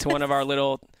listening to one of our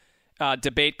little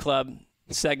debate club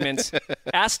segments,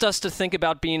 asked us to think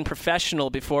about being professional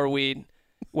before we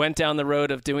went down the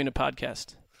road of doing a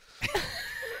podcast.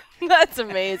 That's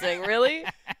amazing. Really?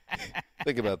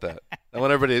 Think about that. I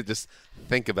want everybody to just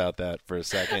think about that for a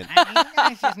second. You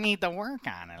guys just need to work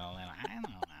on it a little. I don't know.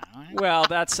 Well,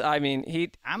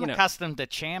 I'm accustomed to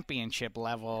championship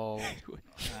level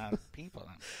people.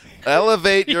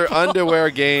 Elevate your underwear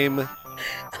game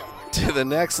to the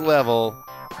next level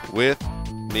with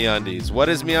MeUndies. What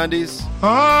is MeUndies?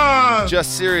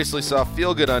 Just seriously saw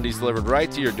feel-good undies delivered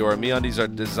right to your door. MeUndies are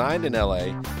designed in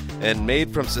LA and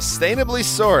made from sustainably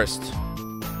sourced.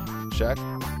 Check.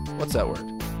 What's that word?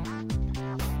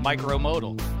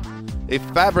 Micromodal. A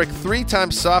fabric 3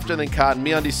 times softer than cotton.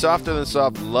 MeUndies softer than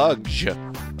soft luge.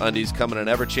 Undies come in an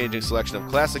ever-changing selection of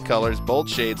classic colors, bold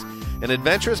shades, and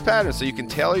adventurous patterns so you can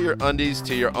tailor your undies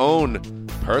to your own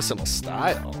personal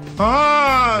style.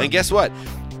 And guess what?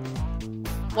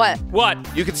 What?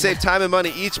 You can save time and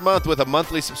money each month with a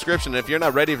monthly subscription. And if you're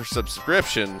not ready for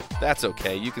subscription, that's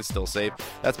okay. You can still save.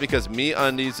 That's because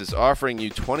MeUndies is offering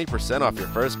you 20% off your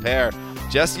first pair.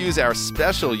 Just use our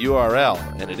special URL,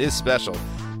 and it is special,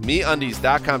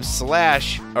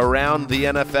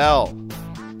 MeUndies.com/AroundTheNFL,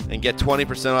 and get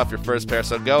 20% off your first pair.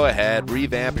 So go ahead,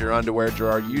 revamp your underwear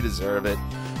drawer. You deserve it.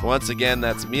 Once again,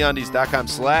 that's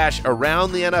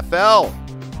MeUndies.com/AroundTheNFL.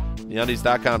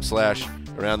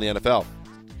 MeUndies.com/AroundTheNFL.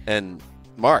 And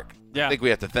Mark, I think we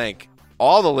have to thank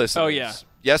all the listeners. Oh, yeah.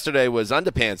 Yesterday was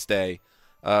Underpants Day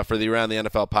for the Around the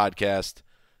NFL podcast,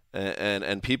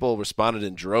 and people responded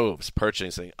in droves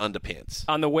purchasing underpants.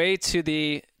 On the way to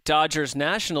the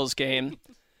Dodgers-Nationals game,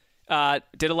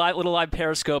 did a little live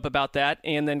Periscope about that,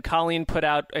 and then Colleen put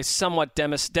out a somewhat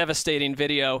devastating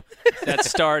video that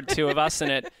starred 2 of us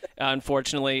in it,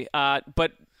 unfortunately.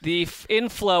 But the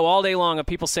inflow all day long of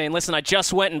people saying, listen, I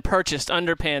just went and purchased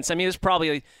underpants. I mean, there's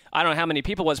probably, I don't know how many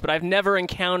people it was, but I've never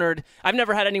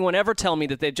had anyone ever tell me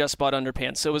that they just bought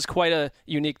underpants. So it was quite a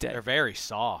unique day. They're very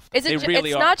soft. It's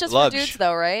really not just Luge. for dudes,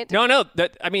 though, right? No.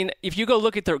 If you go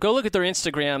look at their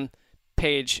Instagram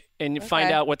page and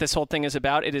find out what this whole thing is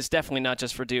about, it is definitely not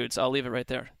just for dudes. I'll leave it right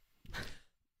there.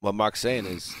 What Mark's saying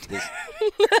is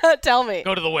Tell me.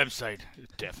 Go to the website.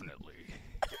 Definitely.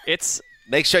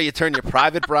 make sure you turn your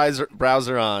private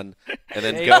browser on and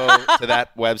then go to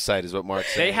that website is what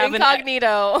Mark's saying.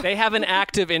 Incognito. They have an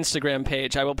active Instagram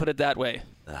page. I will put it that way.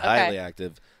 Highly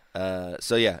active.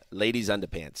 So, yeah, ladies'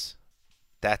 underpants.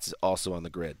 That's also on the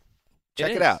grid.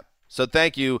 Check it out. So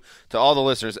thank you to all the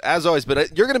listeners, as always.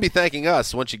 But you're going to be thanking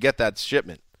us once you get that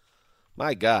shipment.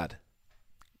 My God.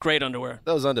 Great underwear.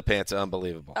 Those underpants are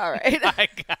unbelievable. All right. My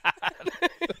God.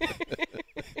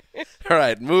 All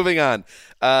right, moving on.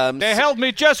 They held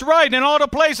me just right in all the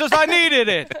places I needed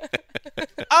it.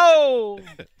 Oh.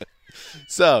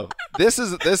 So this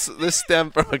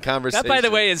stemmed from a conversation. That, by the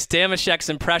way, is Damashek's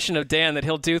impression of Dan that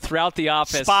he'll do throughout the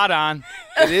office. Spot on.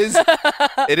 It is.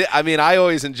 I mean, I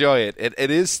always enjoy it.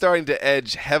 It is starting to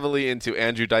edge heavily into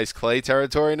Andrew Dice Clay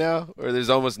territory now, where there's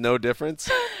almost no difference.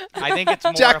 I think it's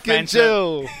more Jack offensive. and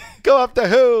Jill, go up the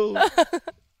hill.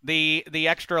 The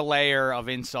extra layer of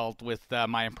insult with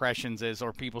my impressions is,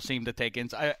 or people seem to take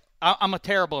I'm a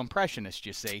terrible impressionist,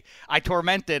 you see. I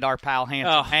tormented our pal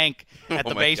Hank at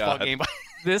the baseball game.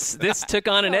 This took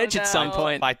on an edge at some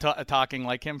point. By talking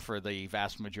like him for the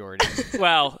vast majority.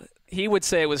 Well, he would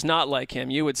say it was not like him.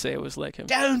 You would say it was like him.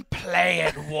 Don't play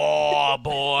at war,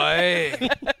 boy.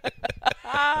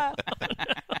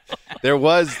 There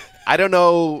was, I don't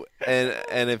know,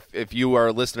 and if you are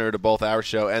a listener to both our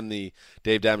show and the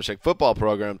Dave Damashek football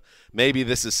program, maybe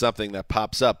this is something that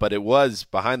pops up, but it was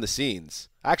behind the scenes.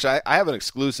 Actually, I have an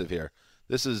exclusive here.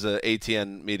 This is an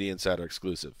ATN Media Insider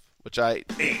exclusive, which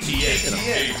ATN Media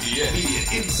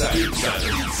Insider.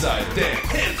 Dan.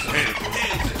 Hands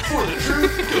for the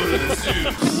truth. Go to the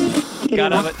zoo.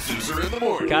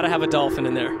 Gotta have a dolphin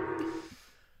in there.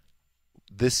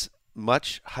 This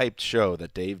much hyped show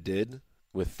that Dave did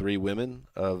with 3 women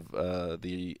of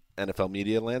the NFL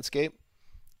media landscape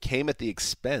came at the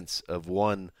expense of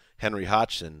one Henry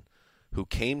Hodgson, who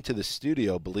came to the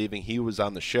studio believing he was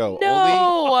on the show,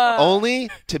 only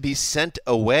to be sent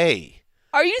away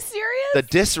Are you serious? The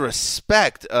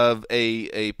disrespect of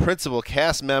a principal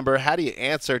cast member. How do you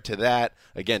answer to that?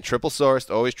 Again, triple sourced,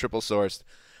 always triple sourced.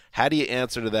 How do you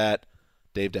answer to that,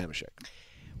 Dave Damashek?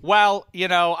 Well,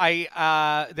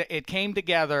 it came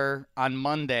together on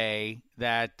Monday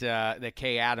that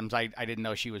Kay Adams, I didn't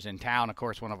know she was in town. Of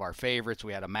course, one of our favorites.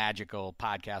 We had a magical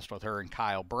podcast with her and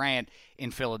Kyle Brandt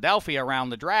in Philadelphia around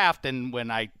the draft. And when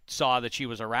I saw that she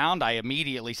was around, I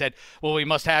immediately said, well, we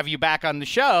must have you back on the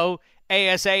show,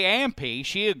 ASAP.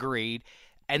 She agreed.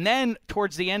 And then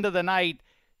towards the end of the night,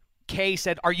 Kay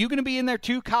said, are you going to be in there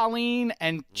too, Colleen?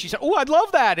 And she said, oh, I'd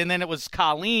love that. And then it was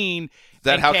Colleen. Is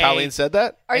that how Colleen said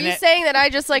that? Are you saying that I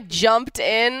just jumped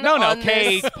in on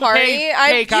Kay, this party?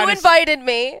 Kay You invited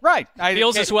me. Right.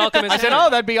 Feels as welcome as I said, ever. oh,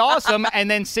 that'd be awesome.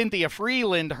 And then Cynthia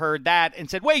Freeland heard that and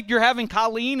said, wait, you're having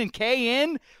Colleen and Kay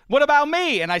in? What about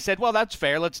me? And I said, well, that's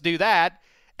fair. Let's do that.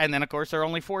 And then, of course, there are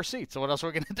only 4 seats. So what else are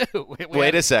we going to do?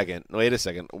 Wait a second.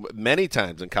 Many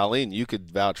times, and Colleen, you could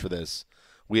vouch for this,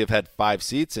 we have had 5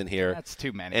 seats in here. That's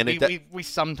too many. And we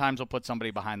sometimes will put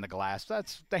somebody behind the glass.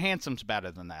 The Handsome's better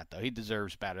than that, though. He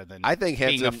deserves better than I think being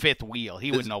a Handsome fifth wheel.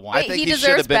 He wouldn't have won. Wait, he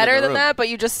deserves better than that, but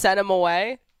you just sent him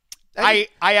away? I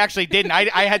actually didn't.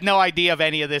 I had no idea of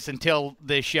any of this until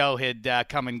the show had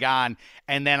come and gone.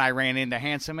 And then I ran into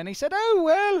Handsome, and he said, oh,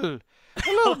 well,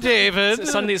 hello, David.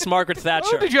 Sunday's Margaret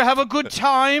Thatcher. Oh, did you have a good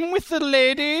time with the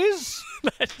ladies?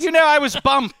 I was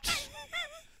bumped.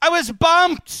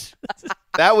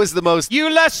 That was the most... You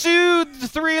lassoed the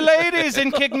 3 ladies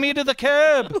and kicked me to the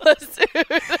curb.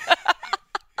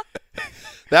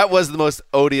 That was the most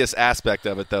odious aspect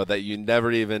of it, though, that you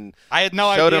never even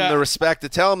showed him the respect to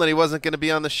tell him that he wasn't going to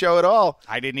be on the show at all.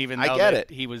 I didn't even know that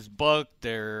he was booked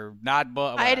or not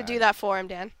booked. I had to do that for him,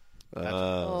 Dan.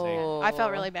 I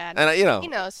felt really bad. And he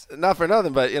knows. Not for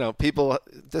nothing, but people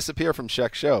disappear from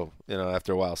Sheck's show.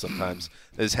 After a while, sometimes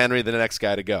is Henry the next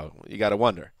guy to go? You got to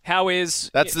wonder.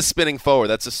 That's the spinning forward?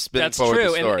 That's the spinning forward. That's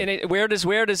true. Story. And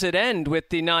where does it end with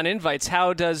the non-invites?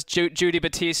 How does Judy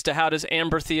Batista? How does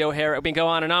Amber O'Hara? We go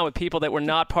on and on with people that were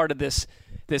not part of this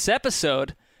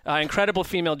episode. Incredible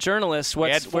female journalists. We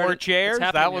had 4 chairs.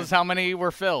 That was how many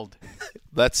were filled.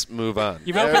 Let's move on.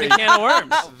 You've opened a can of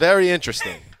worms. Very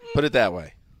interesting. Put it that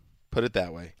way. It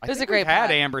was a great We've had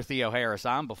Amber O'Hara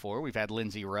on before. We've had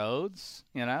Lindsay Rhodes.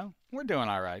 We're doing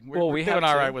all right. We're doing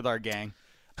all right with our gang.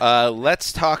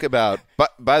 Let's talk about.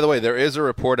 By the way, there is a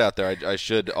report out there. I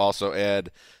should also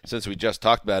add, since we just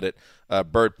talked about it,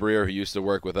 Bert Breer, who used to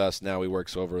work with us, now he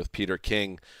works over with Peter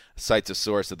King, cites a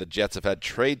source that the Jets have had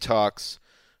trade talks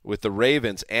with the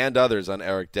Ravens and others on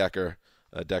Eric Decker.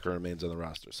 Decker remains on the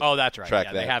roster. So that's right. Track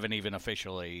yeah, that. they haven't even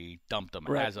officially dumped him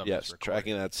as of this recording.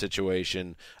 Tracking that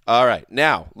situation. All right,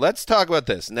 now let's talk about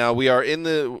this. Now we are in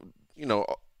the,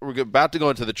 we're about to go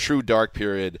into the true dark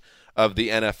period of the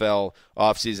NFL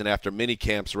offseason after mini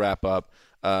camps wrap up.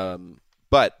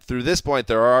 But through this point,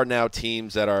 there are now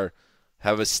teams that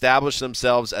have established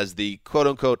themselves as the quote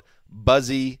unquote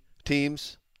buzzy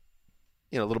teams.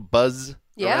 A little buzz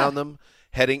around them.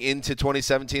 Heading into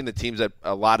 2017, the teams that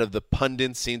a lot of the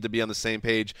pundits seem to be on the same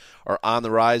page are on the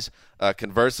rise.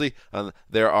 Conversely,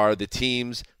 there are the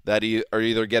teams that are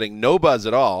either getting no buzz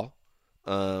at all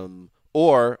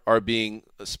or are being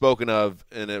spoken of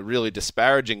in a really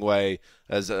disparaging way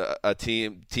as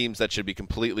teams that should be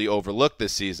completely overlooked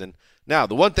this season. Now,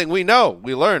 the one thing we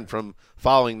learned from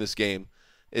following this game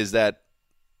is that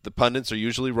the pundits are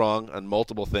usually wrong on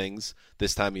multiple things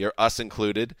this time of year, us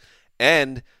included,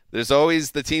 and there's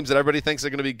always the teams that everybody thinks are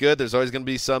going to be good. There's always going to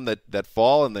be some that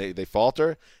fall and they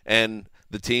falter. And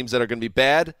the teams that are going to be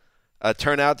bad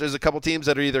turn out there's a couple teams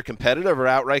that are either competitive or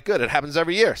outright good. It happens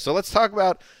every year. So let's talk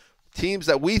about teams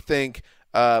that we think,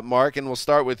 Mark, and we'll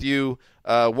start with you,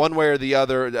 one way or the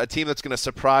other, a team that's going to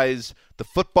surprise the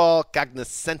football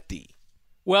cognoscenti.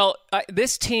 Well,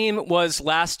 this team was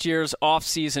last year's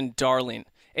off-season darling.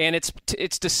 And it's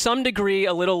to some degree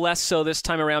a little less so this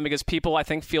time around because people, I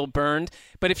think, feel burned.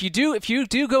 But if you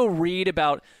do go read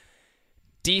about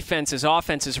defenses,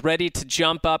 offenses ready to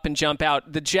jump up and jump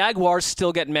out, the Jaguars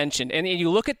still get mentioned. And you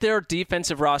look at their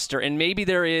defensive roster, and maybe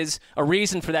there is a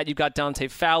reason for that. You've got Dante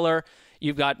Fowler.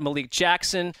 You've got Malik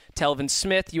Jackson, Telvin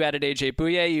Smith. You added A.J.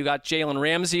 Bouye. You got Jalen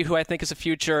Ramsey, who I think is a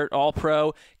future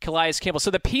All-Pro. Calais Campbell.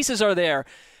 So the pieces are there.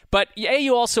 But,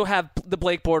 you also have the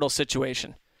Blake Bortles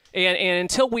situation. And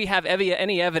until we have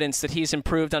any evidence that he's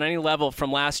improved on any level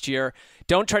from last year,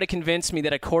 don't try to convince me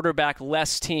that a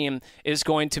quarterback-less team is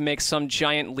going to make some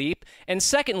giant leap. And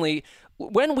secondly,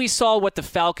 when we saw what the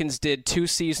Falcons did 2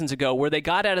 seasons ago, where they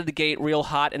got out of the gate real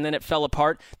hot and then it fell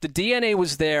apart, the DNA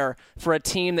was there for a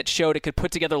team that showed it could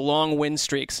put together long win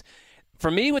streaks. For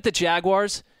me with the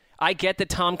Jaguars, I get that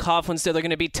Tom Coughlin's there. They're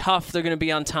going to be tough. They're going to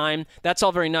be on time. That's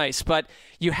all very nice. But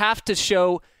you have to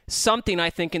show something, I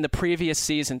think, in the previous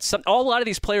season. A lot of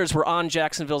these players were on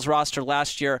Jacksonville's roster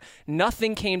last year.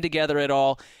 Nothing came together at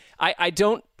all. I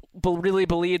don't really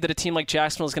believe that a team like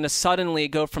Jacksonville is going to suddenly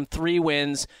go from 3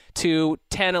 wins to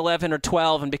 10, 11, or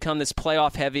 12 and become this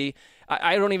playoff heavy.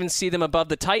 I don't even see them above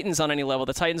the Titans on any level.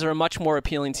 The Titans are a much more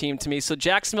appealing team to me. So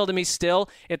Jacksonville to me still,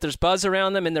 if there's buzz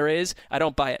around them, and there is, I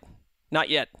don't buy it. Not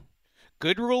yet.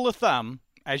 Good rule of thumb,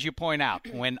 as you point out,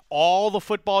 when all the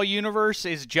football universe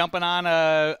is jumping on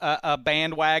a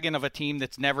bandwagon of a team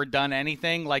that's never done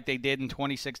anything like they did in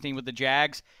 2016 with the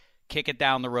Jags, kick it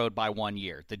down the road by 1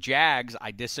 year. The Jags,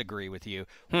 I disagree with you,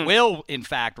 will in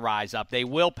fact rise up. They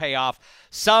will pay off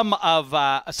some of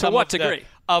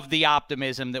the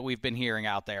optimism that we've been hearing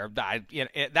out there.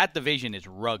 That division is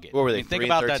rugged. What were they? Think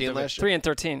about that.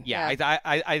 3-13. Yeah,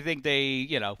 I think they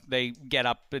get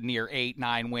up near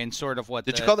 8-9 wins. Sort of what.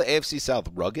 Did you call the AFC South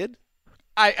rugged?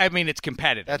 I mean, it's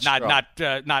competitive. That's not.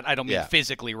 strong. I don't mean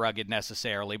physically rugged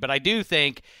necessarily, but I do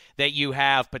think that you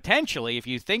have potentially, if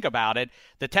you think about it,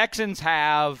 the Texans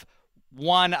have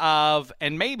one of,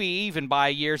 and maybe even by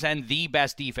year's end, the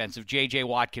best defense. If J.J.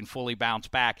 Watt can fully bounce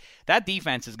back, that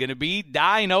defense is going to be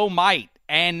dynamite.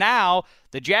 And now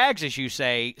the Jags, as you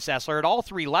say, Sessler, at all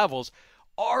 3 levels,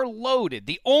 are loaded.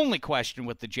 The only question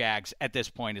with the Jags at this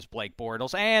point is Blake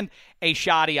Bortles and a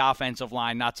shoddy offensive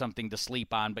line, not something to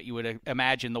sleep on, but you would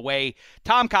imagine the way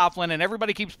Tom Coughlin, and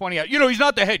everybody keeps pointing out, he's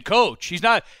not the head coach. He's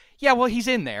not. Yeah, well, he's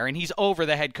in there, and he's over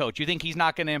the head coach. You think he's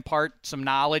not going to impart some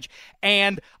knowledge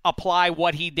and apply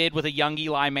what he did with a young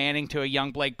Eli Manning to a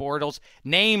young Blake Bortles?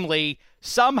 Namely,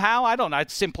 somehow, I don't know,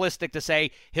 it's simplistic to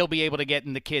say he'll be able to get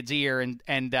in the kid's ear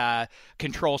and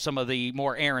control some of the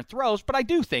more errant throws, but I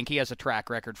do think he has a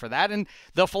track record for that, and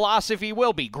the philosophy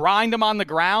will be grind them on the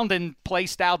ground and play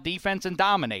stout defense and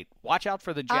dominate. Watch out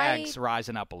for the Jags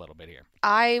rising up a little bit here.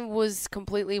 I was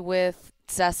completely with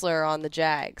Sessler on the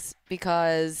Jags,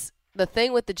 because the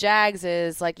thing with the Jags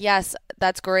is, yes,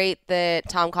 that's great that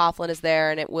Tom Coughlin is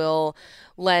there, and it will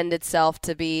lend itself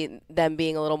to them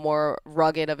being a little more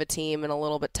rugged of a team and a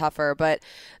little bit tougher. But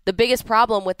the biggest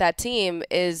problem with that team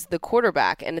is the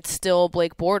quarterback, and it's still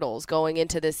Blake Bortles going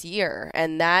into this year.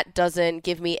 And that doesn't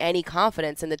give me any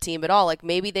confidence in the team at all.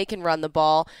 Maybe they can run the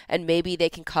ball and maybe they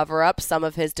can cover up some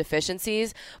of his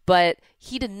deficiencies, but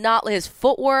his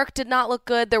footwork did not look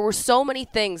good. There were so many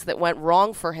things that went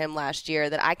wrong for him last year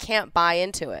that I can't buy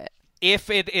into it.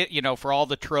 If it for all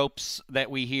the tropes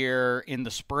that we hear in the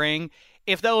spring,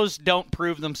 if those don't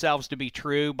prove themselves to be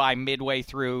true by midway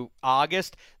through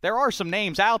August, there are some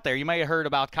names out there. You may have heard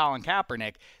about Colin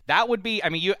Kaepernick. That would be,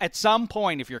 you at some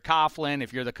point, if you're Coughlin,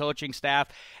 if you're the coaching staff,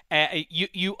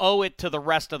 you owe it to the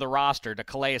rest of the roster, to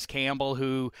Calais Campbell,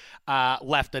 who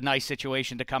left a nice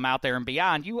situation to come out there and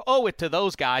beyond. You owe it to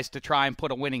those guys to try and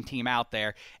put a winning team out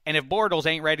there. And if Bortles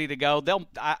ain't ready to go,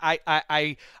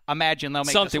 I imagine they'll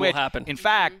make something the switch. Will happen. In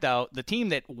fact, though, the team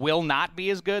that will not be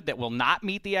as good, that will not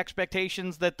meet the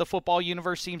expectations that the football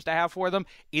universe seems to have for them,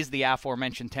 is the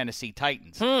aforementioned Tennessee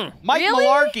Titans. Mike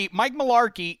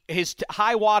Mularkey, his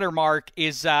high water mark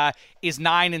is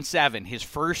 9-7. His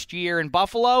first year in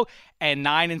Buffalo, and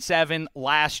 9-7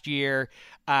 last year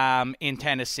in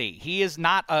Tennessee. He is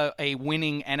not a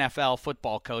winning NFL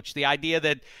football coach. The idea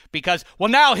that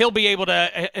now he'll be able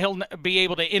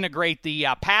to integrate the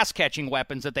pass catching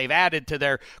weapons that they've added to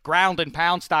their ground and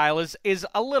pound style is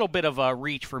a little bit of a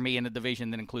reach for me in a division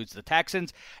that includes the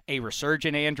Texans, a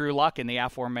resurgent Andrew Luck, and the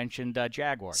aforementioned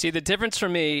Jaguars. See, the difference for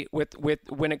me with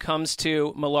when it comes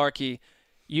to Mularkey,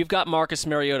 you've got Marcus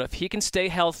Mariota. If he can stay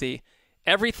healthy,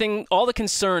 everything, all the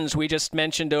concerns we just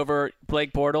mentioned over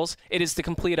Blake Bortles, it is the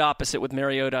complete opposite with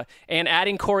Mariota. And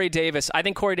adding Corey Davis, I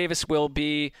think Corey Davis will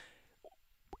be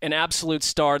an absolute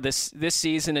star this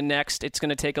season and next. It's going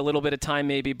to take a little bit of time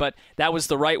maybe, but that was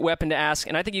the right weapon to ask.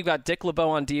 And I think you've got Dick LeBeau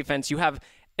on defense. You have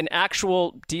an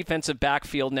actual defensive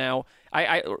backfield now.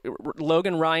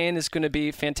 Logan Ryan is going to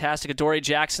be fantastic. Adoree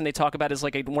Jackson, they talk about as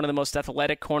one of the most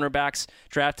athletic cornerbacks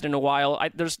drafted in a while.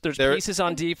 There's pieces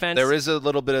on defense. There is a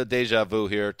little bit of deja vu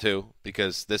here too,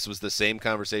 because this was the same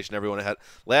conversation everyone had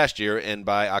last year, and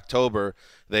by October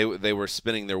they were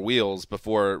spinning their wheels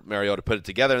before Mariota put it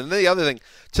together. And then the other thing,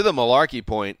 to the Mularkey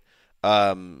point,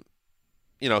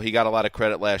 he got a lot of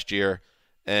credit last year,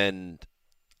 and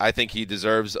I think he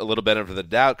deserves a little benefit of the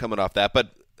doubt coming off that.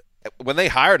 But when they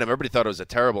hired him, everybody thought it was a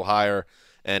terrible hire,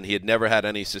 and he had never had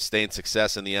any sustained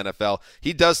success in the NFL.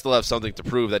 He does still have something to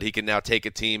prove, that he can now take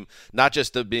a team, not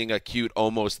just to being a cute,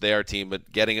 almost there team,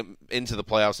 but getting them into the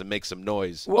playoffs and make some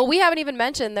noise. Well, we haven't even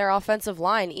mentioned their offensive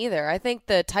line either. I think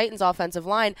the Titans' offensive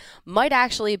line might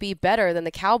actually be better than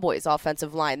the Cowboys'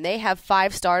 offensive line. They have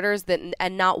 5 starters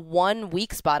and not one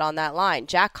weak spot on that line.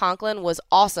 Jack Conklin was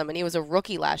awesome, and he was a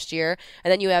rookie last year.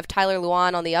 And then you have Tyler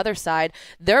Lewan on the other side.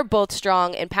 They're both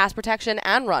strong in pass protection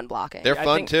and run blocking. They're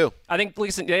fun, too. I think,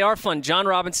 listen, they are fun. John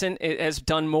Robinson has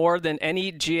done more than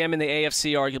any GM in the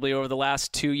AFC, arguably, over the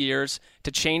last 2 years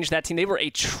to change that team. They were a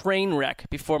train wreck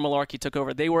before Mularkey took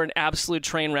over. They were an absolute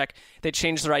train wreck. They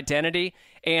changed their identity.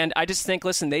 And I just think,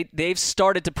 listen, they've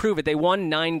started to prove it. They won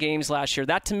 9 games last year.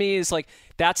 That, to me, is like,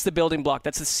 that's the building block.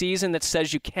 That's the season that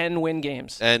says you can win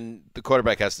games. And the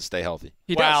quarterback has to stay healthy.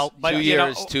 He does. But, 2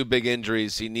 years, 2 big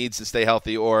injuries. He needs to stay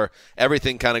healthy, or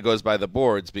everything kind of goes by the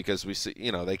boards, because we see,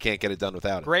 they can't get it done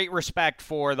without him. Great respect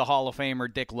for the Hall of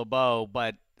Famer Dick LeBeau,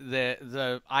 but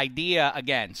the idea,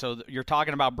 again, so you're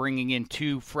talking about bringing in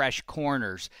 2 fresh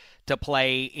corners to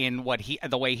play in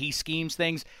the way he schemes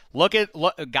things. Look,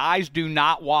 guys do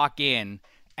not walk in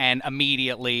and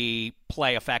immediately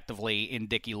play effectively in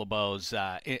Dickie LeBeau's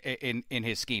in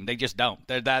his scheme. They just don't.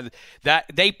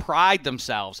 They pride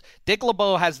themselves. Dick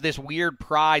LeBeau has this weird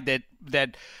pride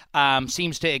that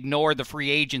seems to ignore the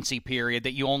free agency period,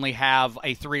 that you only have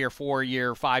a 3 or 4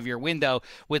 year, 5 year window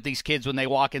with these kids when they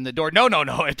walk in the door. No.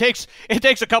 It takes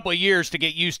a couple of years to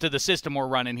get used to the system we're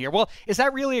running here. Well, is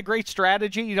that really a great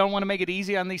strategy? You don't want to make it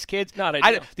easy on these kids? Not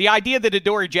ideal. The idea that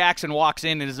Adoree Jackson walks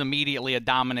in and is immediately a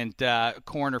dominant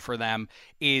corner for them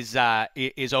is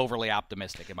overly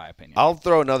optimistic, in my opinion. I'll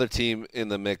throw another team in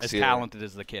the mix here. As talented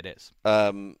as the kid is.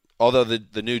 Although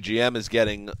the new GM is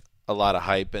getting a lot of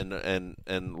hype, and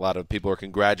a lot of people are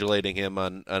congratulating him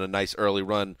on a nice early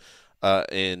run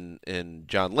in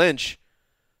John Lynch,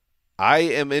 I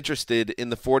am interested in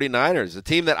the 49ers, a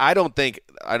team that I don't think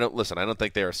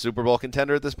they're a Super Bowl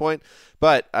contender at this point,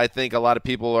 but I think a lot of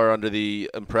people are under the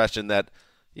impression that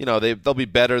they'll be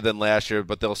better than last year,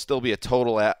 but they'll still be a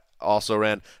total also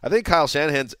ran. I think Kyle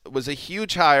Shanahan was a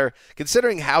huge hire,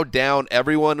 considering how down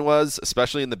everyone was,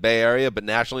 especially in the Bay Area, but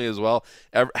nationally as well,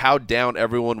 how down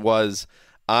everyone was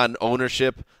on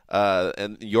ownership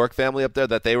and the York family up there,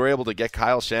 that they were able to get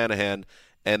Kyle Shanahan.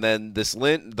 And then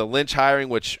the Lynch hiring,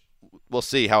 which we'll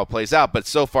see how it plays out, but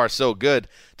so far so good.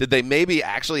 Did they maybe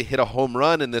actually hit a home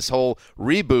run in this whole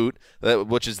reboot,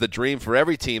 which is the dream for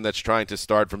every team that's trying to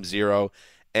start from zero?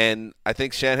 And I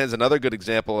think Shanahan's another good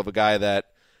example of a guy that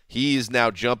he's now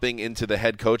jumping into the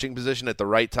head coaching position at the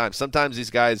right time. Sometimes these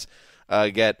guys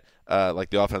get, like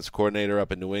the offensive coordinator up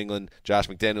in New England, Josh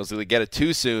McDaniels, they get it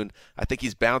too soon. I think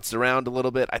he's bounced around a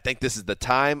little bit. I think this is the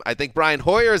time. I think Brian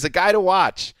Hoyer is a guy to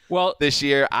watch this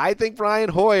year. I think Brian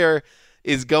Hoyer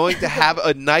is going to have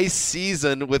a nice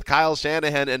season with Kyle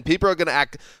Shanahan, and people are going to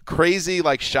act crazy,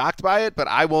 like shocked by it, but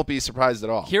I won't be surprised at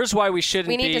all. Here's why we shouldn't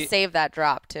be. We need to save that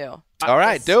drop, too. All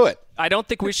right, do it. I don't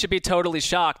think we should be totally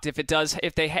shocked if they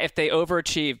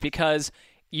overachieve, because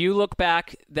you look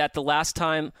back that the last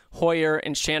time Hoyer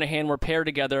and Shanahan were paired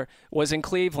together was in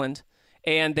Cleveland,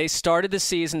 and they started the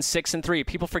season 6-3.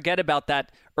 People forget about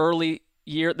that early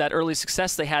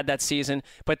success they had that season,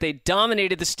 but they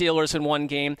dominated the Steelers in one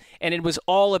game, and it was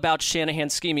all about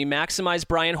Shanahan's scheme. He maximized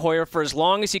Brian Hoyer for as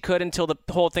long as he could until the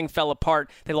whole thing fell apart.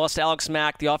 They lost Alex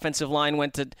Mack. The offensive line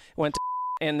went to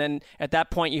and then at that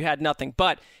point you had nothing.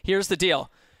 But here's the deal.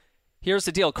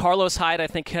 Carlos Hyde, I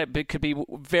think, could be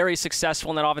very successful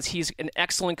in that offense. He's an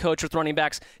excellent coach with running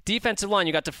backs. Defensive line,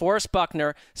 you got DeForest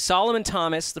Buckner, Solomon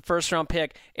Thomas, the first-round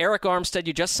pick, Eric Armstead.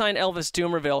 You just signed Elvis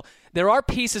Dumervil. There are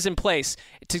pieces in place.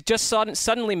 To just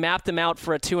suddenly map them out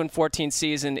for a 2-14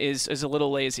 season is a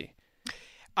little lazy.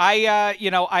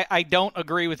 I don't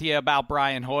agree with you about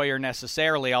Brian Hoyer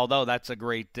necessarily, although that's a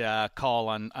great call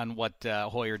on what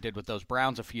Hoyer did with those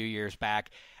Browns a few years back.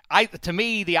 To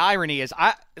me, the irony is,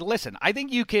 I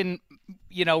think you can,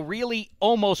 really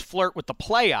almost flirt with the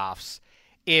playoffs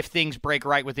if things break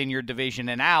right within your division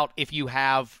and out. If you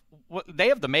have, they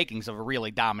have the makings of a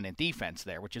really dominant defense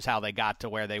there, which is how they got to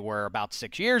where they were about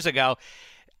 6 years ago.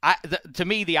 To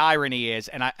me, the irony is,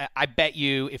 and I bet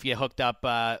you if you hooked up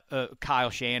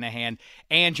Kyle Shanahan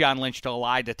and John Lynch to a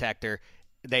lie detector,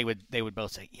 they would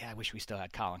both say, "Yeah, I wish we still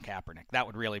had Colin Kaepernick." That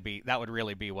would really be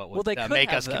what would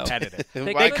make us competitive.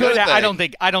 They could. I don't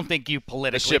think you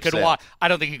politically could walk. I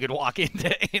don't think you could walk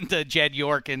into Jed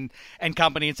York and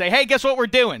company and say, "Hey, guess what we're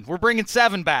doing? We're bringing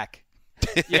 7 back."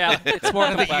 Yeah, it's more I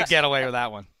don't think you could get away with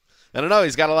that one. I don't know.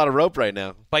 He's got a lot of rope right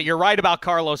now. But you're right about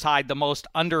Carlos Hyde, the most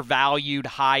undervalued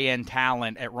high-end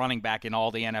talent at running back in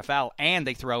all the NFL, and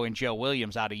they throw in Joe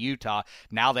Williams out of Utah.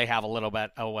 Now they have a little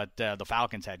bit of what the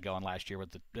Falcons had going last year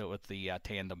with the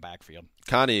tandem backfield.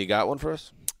 Connie, you got one for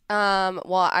us?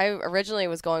 Well, I originally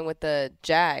was going with the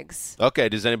Jags. Okay.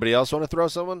 Does anybody else want to throw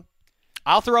someone?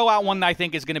 I'll throw out one that I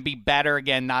think is going to be better.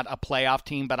 Again, not a playoff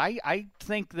team, but I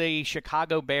think the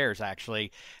Chicago Bears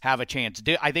actually have a chance.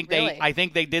 I think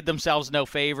they did themselves no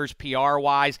favors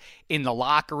PR-wise in the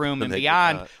locker room and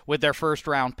beyond with their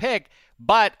first-round pick.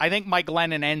 But I think Mike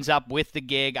Glennon ends up with the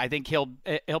gig. I think he'll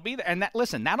be there. And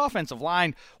that offensive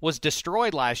line was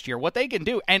destroyed last year. What they can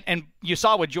do, and you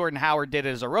saw what Jordan Howard did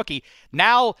as a rookie.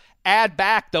 Now add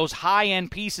back those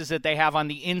high-end pieces that they have on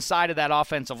the inside of that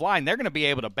offensive line. They're going to be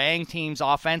able to bang teams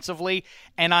offensively.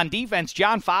 And on defense,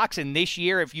 John Fox in this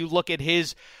year, if you look at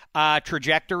his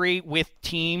trajectory with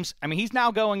teams, I mean, he's now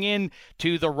going in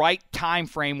to the right time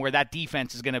frame where that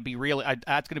defense is going to be really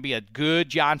that's going to be a good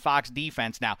John Fox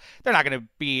defense. Now, they're not going to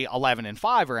be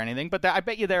 11-5 or anything, but I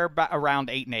bet you they're around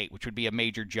 8-8, which would be a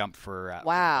major jump for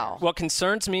wow. What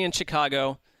concerns me in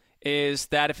Chicago is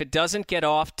that if it doesn't get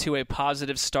off to a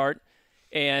positive start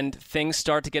and things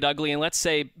start to get ugly, and let's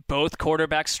say both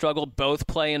quarterbacks struggle, both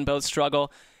play and both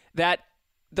struggle, that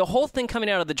the whole thing coming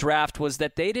out of the draft was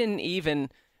that they didn't even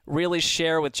really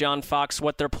share with John Fox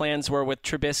what their plans were with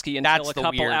Trubisky until a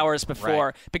couple hours before.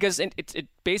 Right. Because it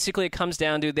basically it comes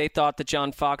down to they thought that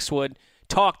John Fox would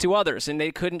talk to others, and they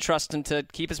couldn't trust him to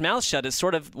keep his mouth shut. It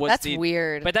sort of was That's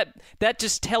weird. But that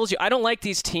just tells you, I don't like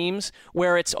these teams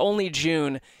where it's only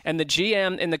June, and the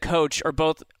GM and the coach are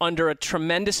both under a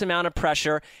tremendous amount of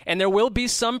pressure, and there will be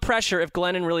some pressure if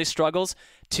Glennon really struggles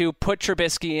to put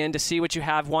Trubisky in to see what you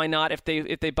have. Why not if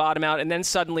they bottom out, and then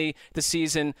suddenly the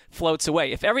season floats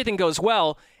away. If everything goes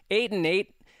well, 8-8,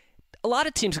 a lot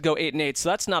of teams go 8-8, so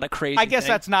that's not a crazy I guess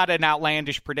thing. That's not an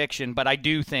outlandish prediction, but I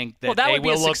do think that, that they would be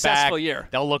will a look successful back. Year.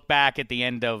 They'll look back at the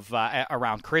end of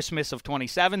around Christmas of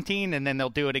 2017, and then they'll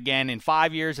do it again in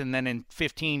 5 years, and then in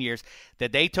 15 years.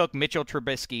 That they took Mitchell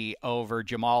Trubisky over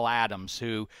Jamal Adams,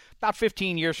 who about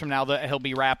 15 years from now he'll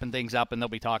be wrapping things up, and they'll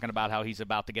be talking about how he's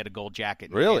about to get a gold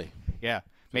jacket. Really? Yeah.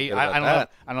 Maybe, I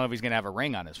don't know if he's going to have a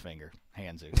ring on his finger.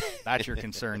 Hanzu. That's your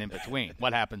concern in between.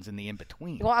 What happens in the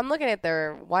in-between? Well, I'm looking at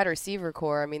their wide receiver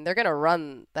core. I mean, they're going to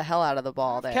run the hell out of the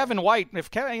ball there. Kevin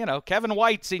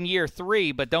White's in year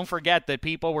 3, but don't forget that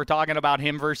people were talking about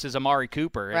him versus Amari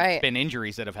Cooper. Right. It's been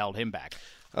injuries that have held him back.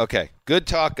 Okay, good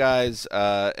talk, guys,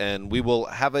 and we will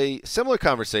have a similar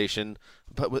conversation,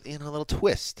 but with a little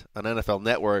twist on NFL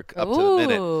Network up to the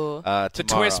minute tomorrow. The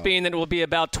twist being that it will be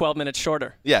about 12 minutes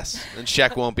shorter. Yes, and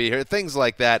Shaq won't be here, things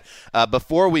like that.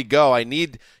 Before we go, I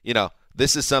need,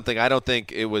 this is something I don't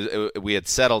think we had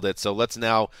settled it, so let's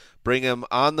now bring him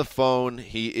on the phone.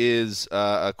 He is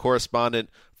a correspondent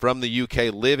from the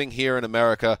UK, living here in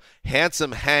America.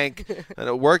 Handsome Hank,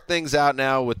 and work things out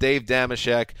now with Dave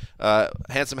Dameshek.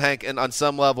 Handsome Hank, and on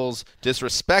some levels,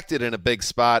 disrespected in a big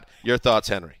spot. Your thoughts,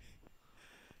 Henry?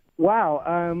 Wow,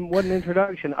 what an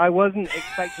introduction. I wasn't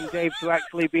expecting Dave to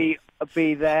actually be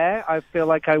there. I feel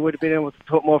like I would have been able to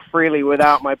talk more freely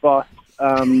without my boss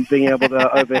being able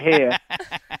to overhear.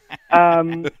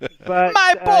 But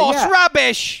my boss,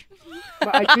 rubbish!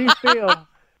 But I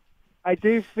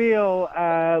do feel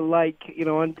like,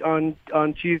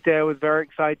 on Tuesday I was very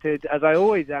excited, as I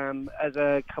always am, as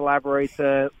a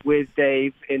collaborator with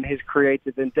Dave in his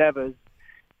creative endeavors,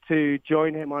 to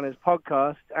join him on his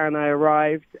podcast. And I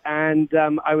arrived, and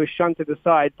I was shunted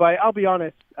aside by, I'll be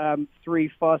honest, 3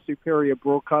 far superior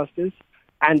broadcasters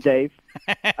and Dave.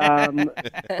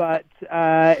 But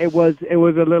it was a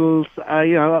little,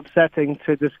 upsetting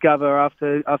to discover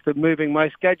after moving my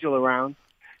schedule around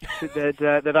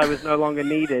that I was no longer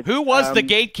needed. Who was the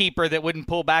gatekeeper that wouldn't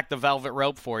pull back the velvet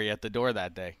rope for you at the door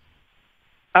that day?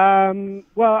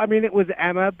 Well, I mean, it was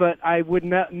Emma, but I would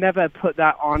never put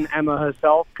that on Emma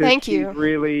herself. Thank you. She's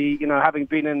really, having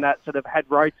been in that sort of head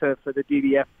writer for the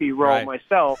DDFP role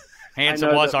myself.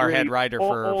 Hanson was our head writer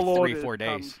for 3-4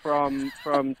 days.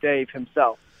 From Dave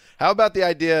himself. How about the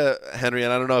idea, Henry,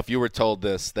 and I don't know if you were told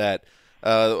this, that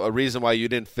a reason why you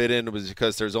didn't fit in was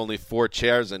because there's only 4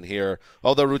 chairs in here.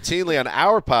 Although routinely on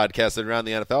our podcast and around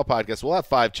the NFL podcast, we'll have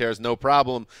 5 chairs, no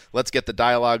problem. Let's get the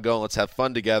dialogue going. Let's have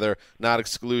fun together, not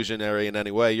exclusionary in any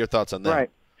way. Your thoughts on that?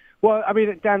 Right. Well, I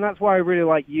mean, Dan, that's why I really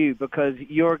like you, because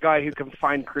you're a guy who can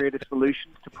find creative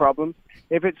solutions to problems.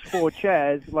 If it's 4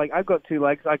 chairs, like I've got 2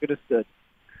 legs, I could have stood.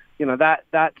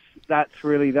 that's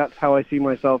how I see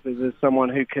myself as someone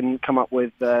who can come up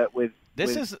with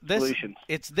solutions.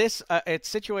 It's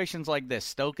situations like this,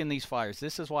 stoking these fires.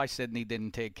 This is why Sydney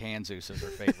didn't take Kansas as her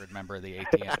favorite member of the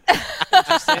ATM.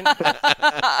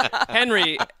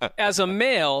 Henry, as a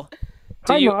male,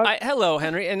 hello,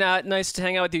 Henry, and nice to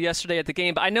hang out with you yesterday at the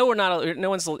game. But I know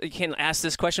you can't ask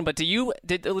this question, but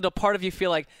did a little part of you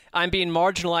feel like I'm being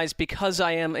marginalized because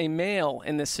I am a male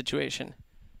in this situation?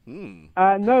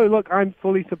 No, look, I'm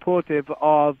fully supportive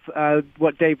of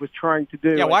what Dave was trying to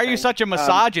do. Yeah, why are you such a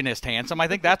misogynist, Handsome? I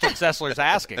think that's what Sessler's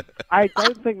asking. I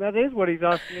don't think that is what he's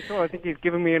asking at all. I think he's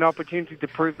giving me an opportunity to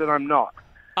prove that I'm not.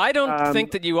 I don't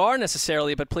think that you are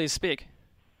necessarily, but please speak.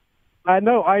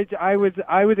 No, I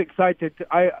was excited.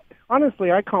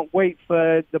 Honestly, I can't wait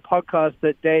for the podcast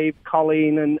that Dave,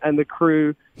 Colleen, and the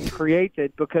crew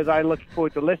created because I look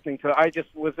forward to listening to it. I just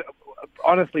was,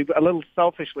 honestly, a little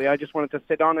selfishly, I just wanted to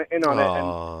sit on it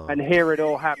and hear it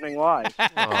all happening live.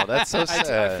 Oh, that's so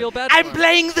sad. I feel bad. I'm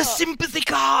playing the sympathy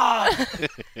card.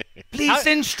 Please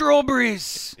send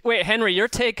strawberries. Wait, Henry, your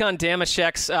take on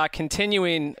Damashek's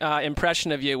continuing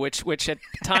impression of you, which at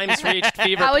times reached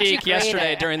fever peak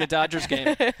yesterday during the Dodgers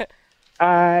game.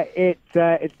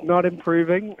 It's not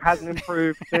improving. Hasn't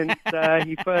improved since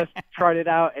he first tried it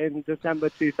out in December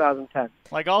 2010.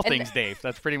 Like all things, Dave.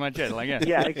 That's pretty much it.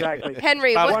 Yeah, exactly.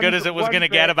 Henry, about as good as it was going to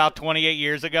get about 28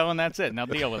 years ago, and that's it. Now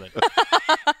deal with it.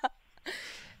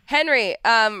 Henry,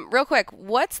 real quick,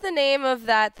 what's the name of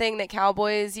that thing that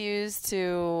cowboys use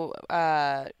to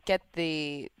get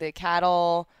the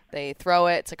cattle? They throw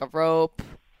it. It's like a rope.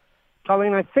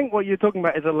 Colleen, I think what you're talking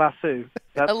about is a lasso.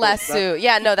 A lasso.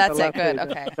 Yeah, no, that's it. Good.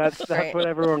 Okay. That's what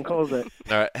everyone calls it.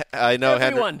 All right. I know,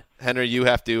 Henry, you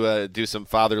have to do some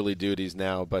fatherly duties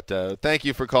now, but thank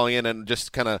you for calling in and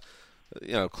just kind of,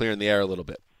 clearing the air a little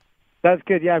bit. That's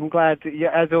good. Yeah, I'm glad.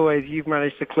 As always, you've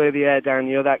managed to clear the air down.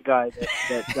 You're that guy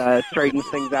that straightens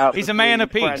things out. He's a man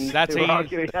of peace. That's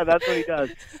what he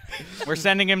does. We're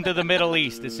sending him to the Middle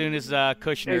East as soon as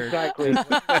Kushner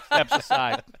steps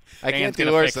aside. I can't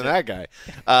do worse than that guy.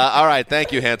 All right.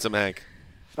 Thank you, Handsome Hank.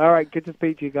 All right. Good to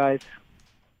speak to you guys.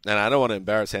 And I don't want to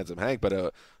embarrass Handsome Hank,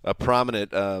 but a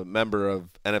prominent member of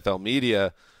NFL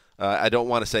media, I don't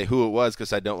want to say who it was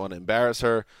because I don't want to embarrass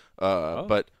her.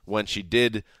 But when she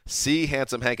did see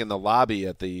Handsome Hank in the lobby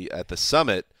at the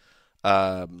summit,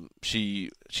 she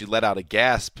let out a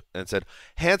gasp and said,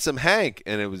 "Handsome Hank,"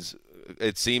 and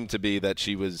it seemed to be that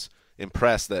she was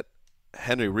impressed that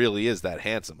Henry really is that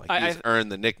handsome. Like he's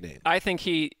earned the nickname. I think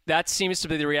that seems to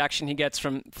be the reaction he gets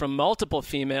from multiple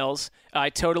females. I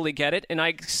totally get it, and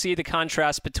I see the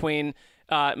contrast between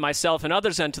myself and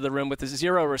others enter the room with a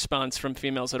zero response from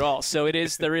females at all. So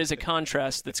there is a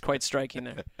contrast that's quite striking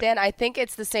there. Dan, I think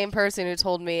it's the same person who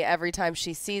told me every time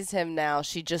she sees him now,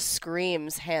 she just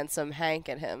screams "Handsome Hank"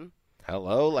 at him.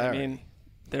 Hello, Larry. I mean,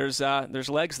 there's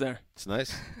legs there. It's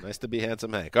nice to be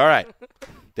Handsome Hank. All right,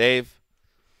 Dave.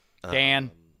 Dan.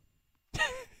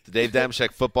 The Dave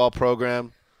Damashek football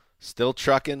program still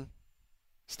trucking.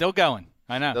 Still going.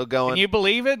 I know. Still going. Can you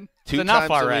believe it? It's 2 times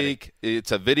a week.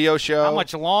 It's a video show. How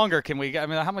much longer can we?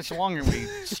 How much longer can we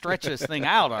stretch this thing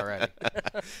out already?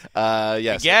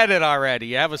 Yes. You get it already.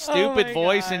 You have a stupid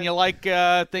voice and you like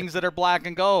things that are black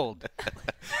and gold.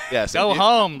 Yes. Go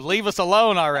home. Leave us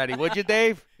alone already, would you,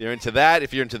 Dave? You're into that.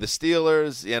 If you're into the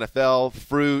Steelers, the NFL,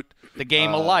 fruit. The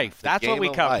game of life. That's what we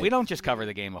cover. We don't just cover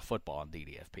the game of football on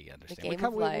DDFP,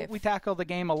 understand? We tackle the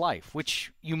game of life,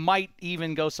 which you might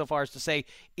even go so far as to say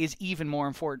is even more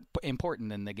important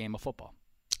than the game of football.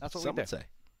 That's what we do.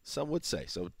 Some would say.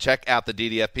 So check out the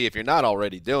DDFP if you're not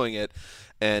already doing it.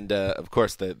 And, of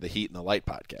course, the Heat and the Light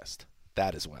podcast.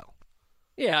 That as well.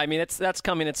 Yeah, I mean, that's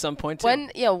coming at some point, too.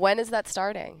 When is that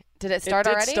starting? Did it start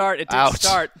already? It did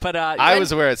start. But I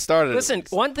was where it started. Listen,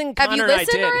 one thing Have Connor you and I did.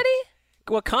 listened already?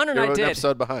 What Connor and I did. You're an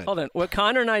episode behind. Hold on. What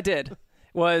Connor and I did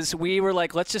was we were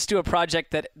like, let's just do a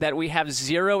project that we have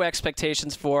zero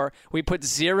expectations for. We put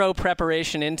zero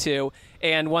preparation into,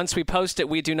 and once we post it,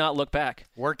 we do not look back.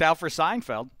 Worked out for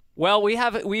Seinfeld. Well,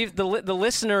 the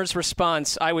listener's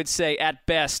response, I would say, at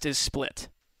best, is split.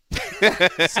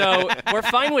 So we're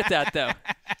fine with that, though.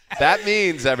 That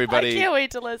means, everybody, I can't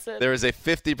wait to listen. There is a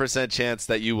 50% chance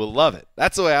that you will love it.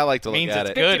 That's the way I like to look at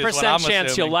it. 50%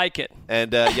 chance you'll like it.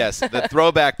 And, yes, the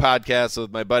Throwback Podcast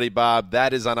with my buddy Bob,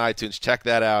 that is on iTunes. Check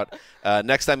that out.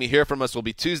 Next time you hear from us will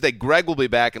be Tuesday. Greg will be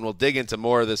back, and we'll dig into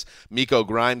more of this Miko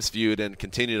Grimes feud and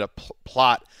continue to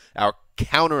plot our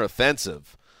counteroffensive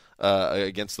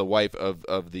against the wife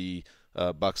of the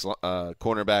Bucs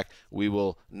cornerback. We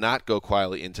will not go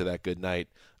quietly into that good night.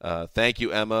 Thank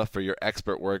you, Emma, for your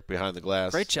expert work behind the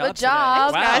glass. Great job. Good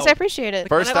job, today. Guys, I appreciate it.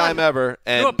 First time ever.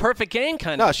 And a perfect game,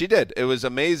 kind of. No, she did. It was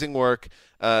amazing work,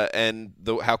 and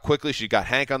how quickly she got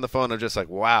Hank on the phone. I'm just like,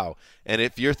 wow. And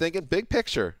if you're thinking big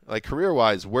picture, like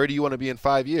career-wise, where do you want to be in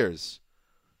 5 years?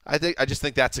 I just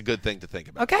think that's a good thing to think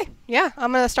about. Okay, yeah,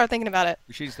 I'm gonna start thinking about it.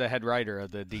 She's the head writer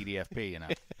of the DDFP, you know.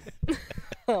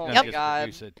 Oh, Yep.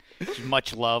 God. She's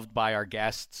much loved by our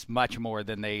guests, much more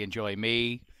than they enjoy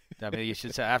me. I mean, you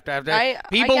should say after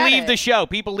people leave the show.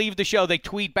 People leave the show. They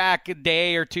tweet back a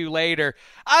day or two later.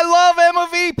 I love Emma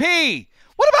VP.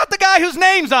 What about the guy whose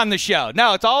name's on the show?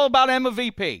 No, it's all about Emma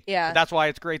VP. Yeah, that's why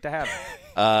it's great to have her.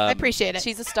 I appreciate it.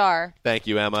 She's a star. Thank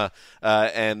you, Emma.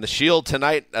 And the Shield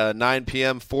tonight, 9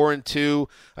 p.m., 4-2.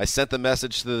 I sent the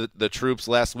message to the troops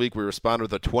last week. We responded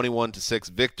with a 21-6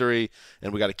 victory,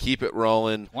 and we got to keep it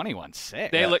rolling.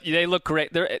 21-6. They look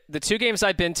great. The 2 games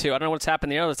I've been to, I don't know what's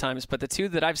happened the other times, but the 2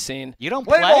 that I've seen. You don't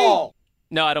play ball.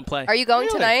 No, I don't play. Are you going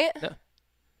tonight? No.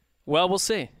 Well, we'll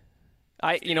see.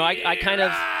 I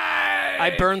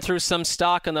burned through some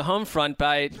stock on the home front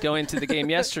by going to the game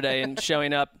yesterday and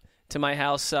showing up to my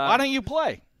house. Why don't you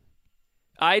play?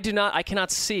 I cannot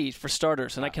see, for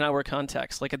starters, and I cannot wear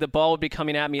contacts. Like, the ball would be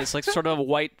coming at me. It's like sort of a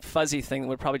white, fuzzy thing that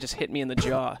would probably just hit me in the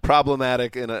jaw.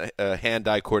 Problematic in a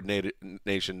hand-eye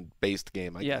coordination-based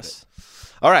game, I guess.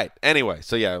 All right. Anyway,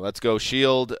 so, yeah, let's go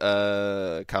Shield.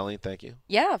 Colleen, thank you.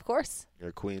 Yeah, of course. You're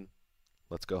a queen.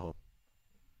 Let's go home.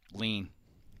 Lean.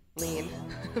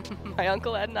 My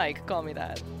uncle Ed and I could call me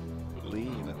that.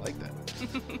 Lean. I like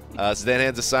that. So Dan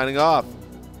Hansa signing off.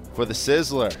 For the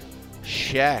Sizzler,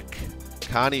 Shaq,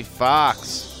 Connie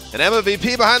Fox, and Emma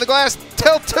VP behind the glass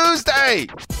till Tuesday.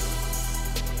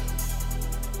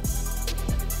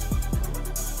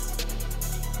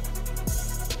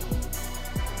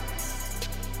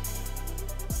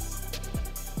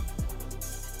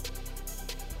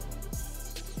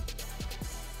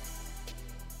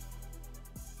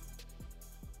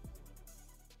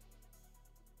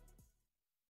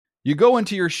 You go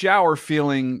into your shower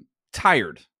feeling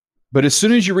tired. But as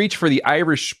soon as you reach for the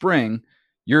Irish Spring,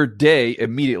 your day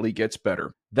immediately gets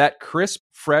better. That crisp,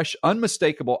 fresh,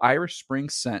 unmistakable Irish Spring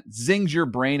scent zings your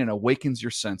brain and awakens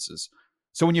your senses.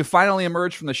 So when you finally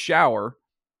emerge from the shower,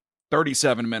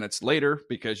 37 minutes later,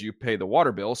 because you pay the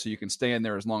water bill so you can stay in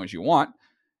there as long as you want,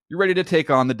 you're ready to take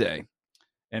on the day.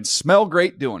 And smell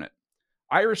great doing it.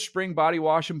 Irish Spring Body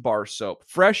Wash and Bar Soap.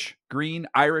 Fresh, green,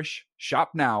 Irish.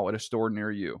 Shop now at a store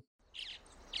near you.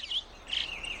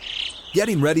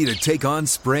 Getting ready to take on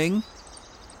spring?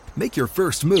 Make your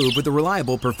first move with the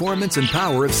reliable performance and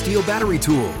power of Steel battery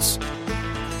tools.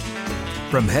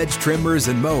 From hedge trimmers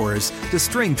and mowers to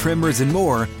string trimmers and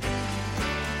more,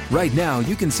 right now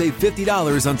you can save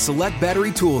 $50 on select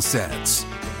battery tool sets.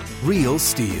 Real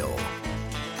Steel.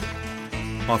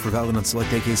 Offer valid on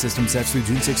select AK system sets through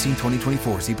June 16,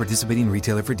 2024. See participating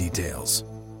retailer for details.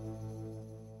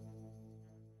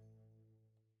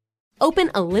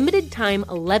 Open a limited-time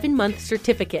 11-month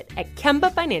certificate at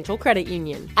Kemba Financial Credit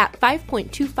Union. At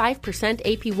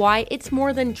 5.25% APY, it's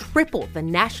more than triple the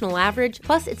national average,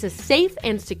 plus it's a safe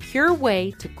and secure way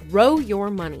to grow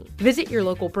your money. Visit your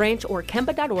local branch or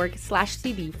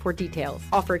kemba.org/cb for details.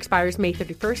 Offer expires May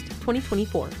 31st,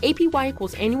 2024. APY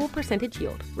equals annual percentage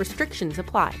yield. Restrictions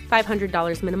apply.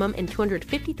 $500 minimum and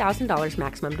 $250,000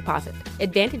 maximum deposit.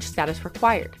 Advantage status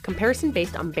required. Comparison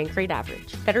based on bank rate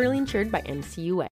average. Federally insured by NCUA.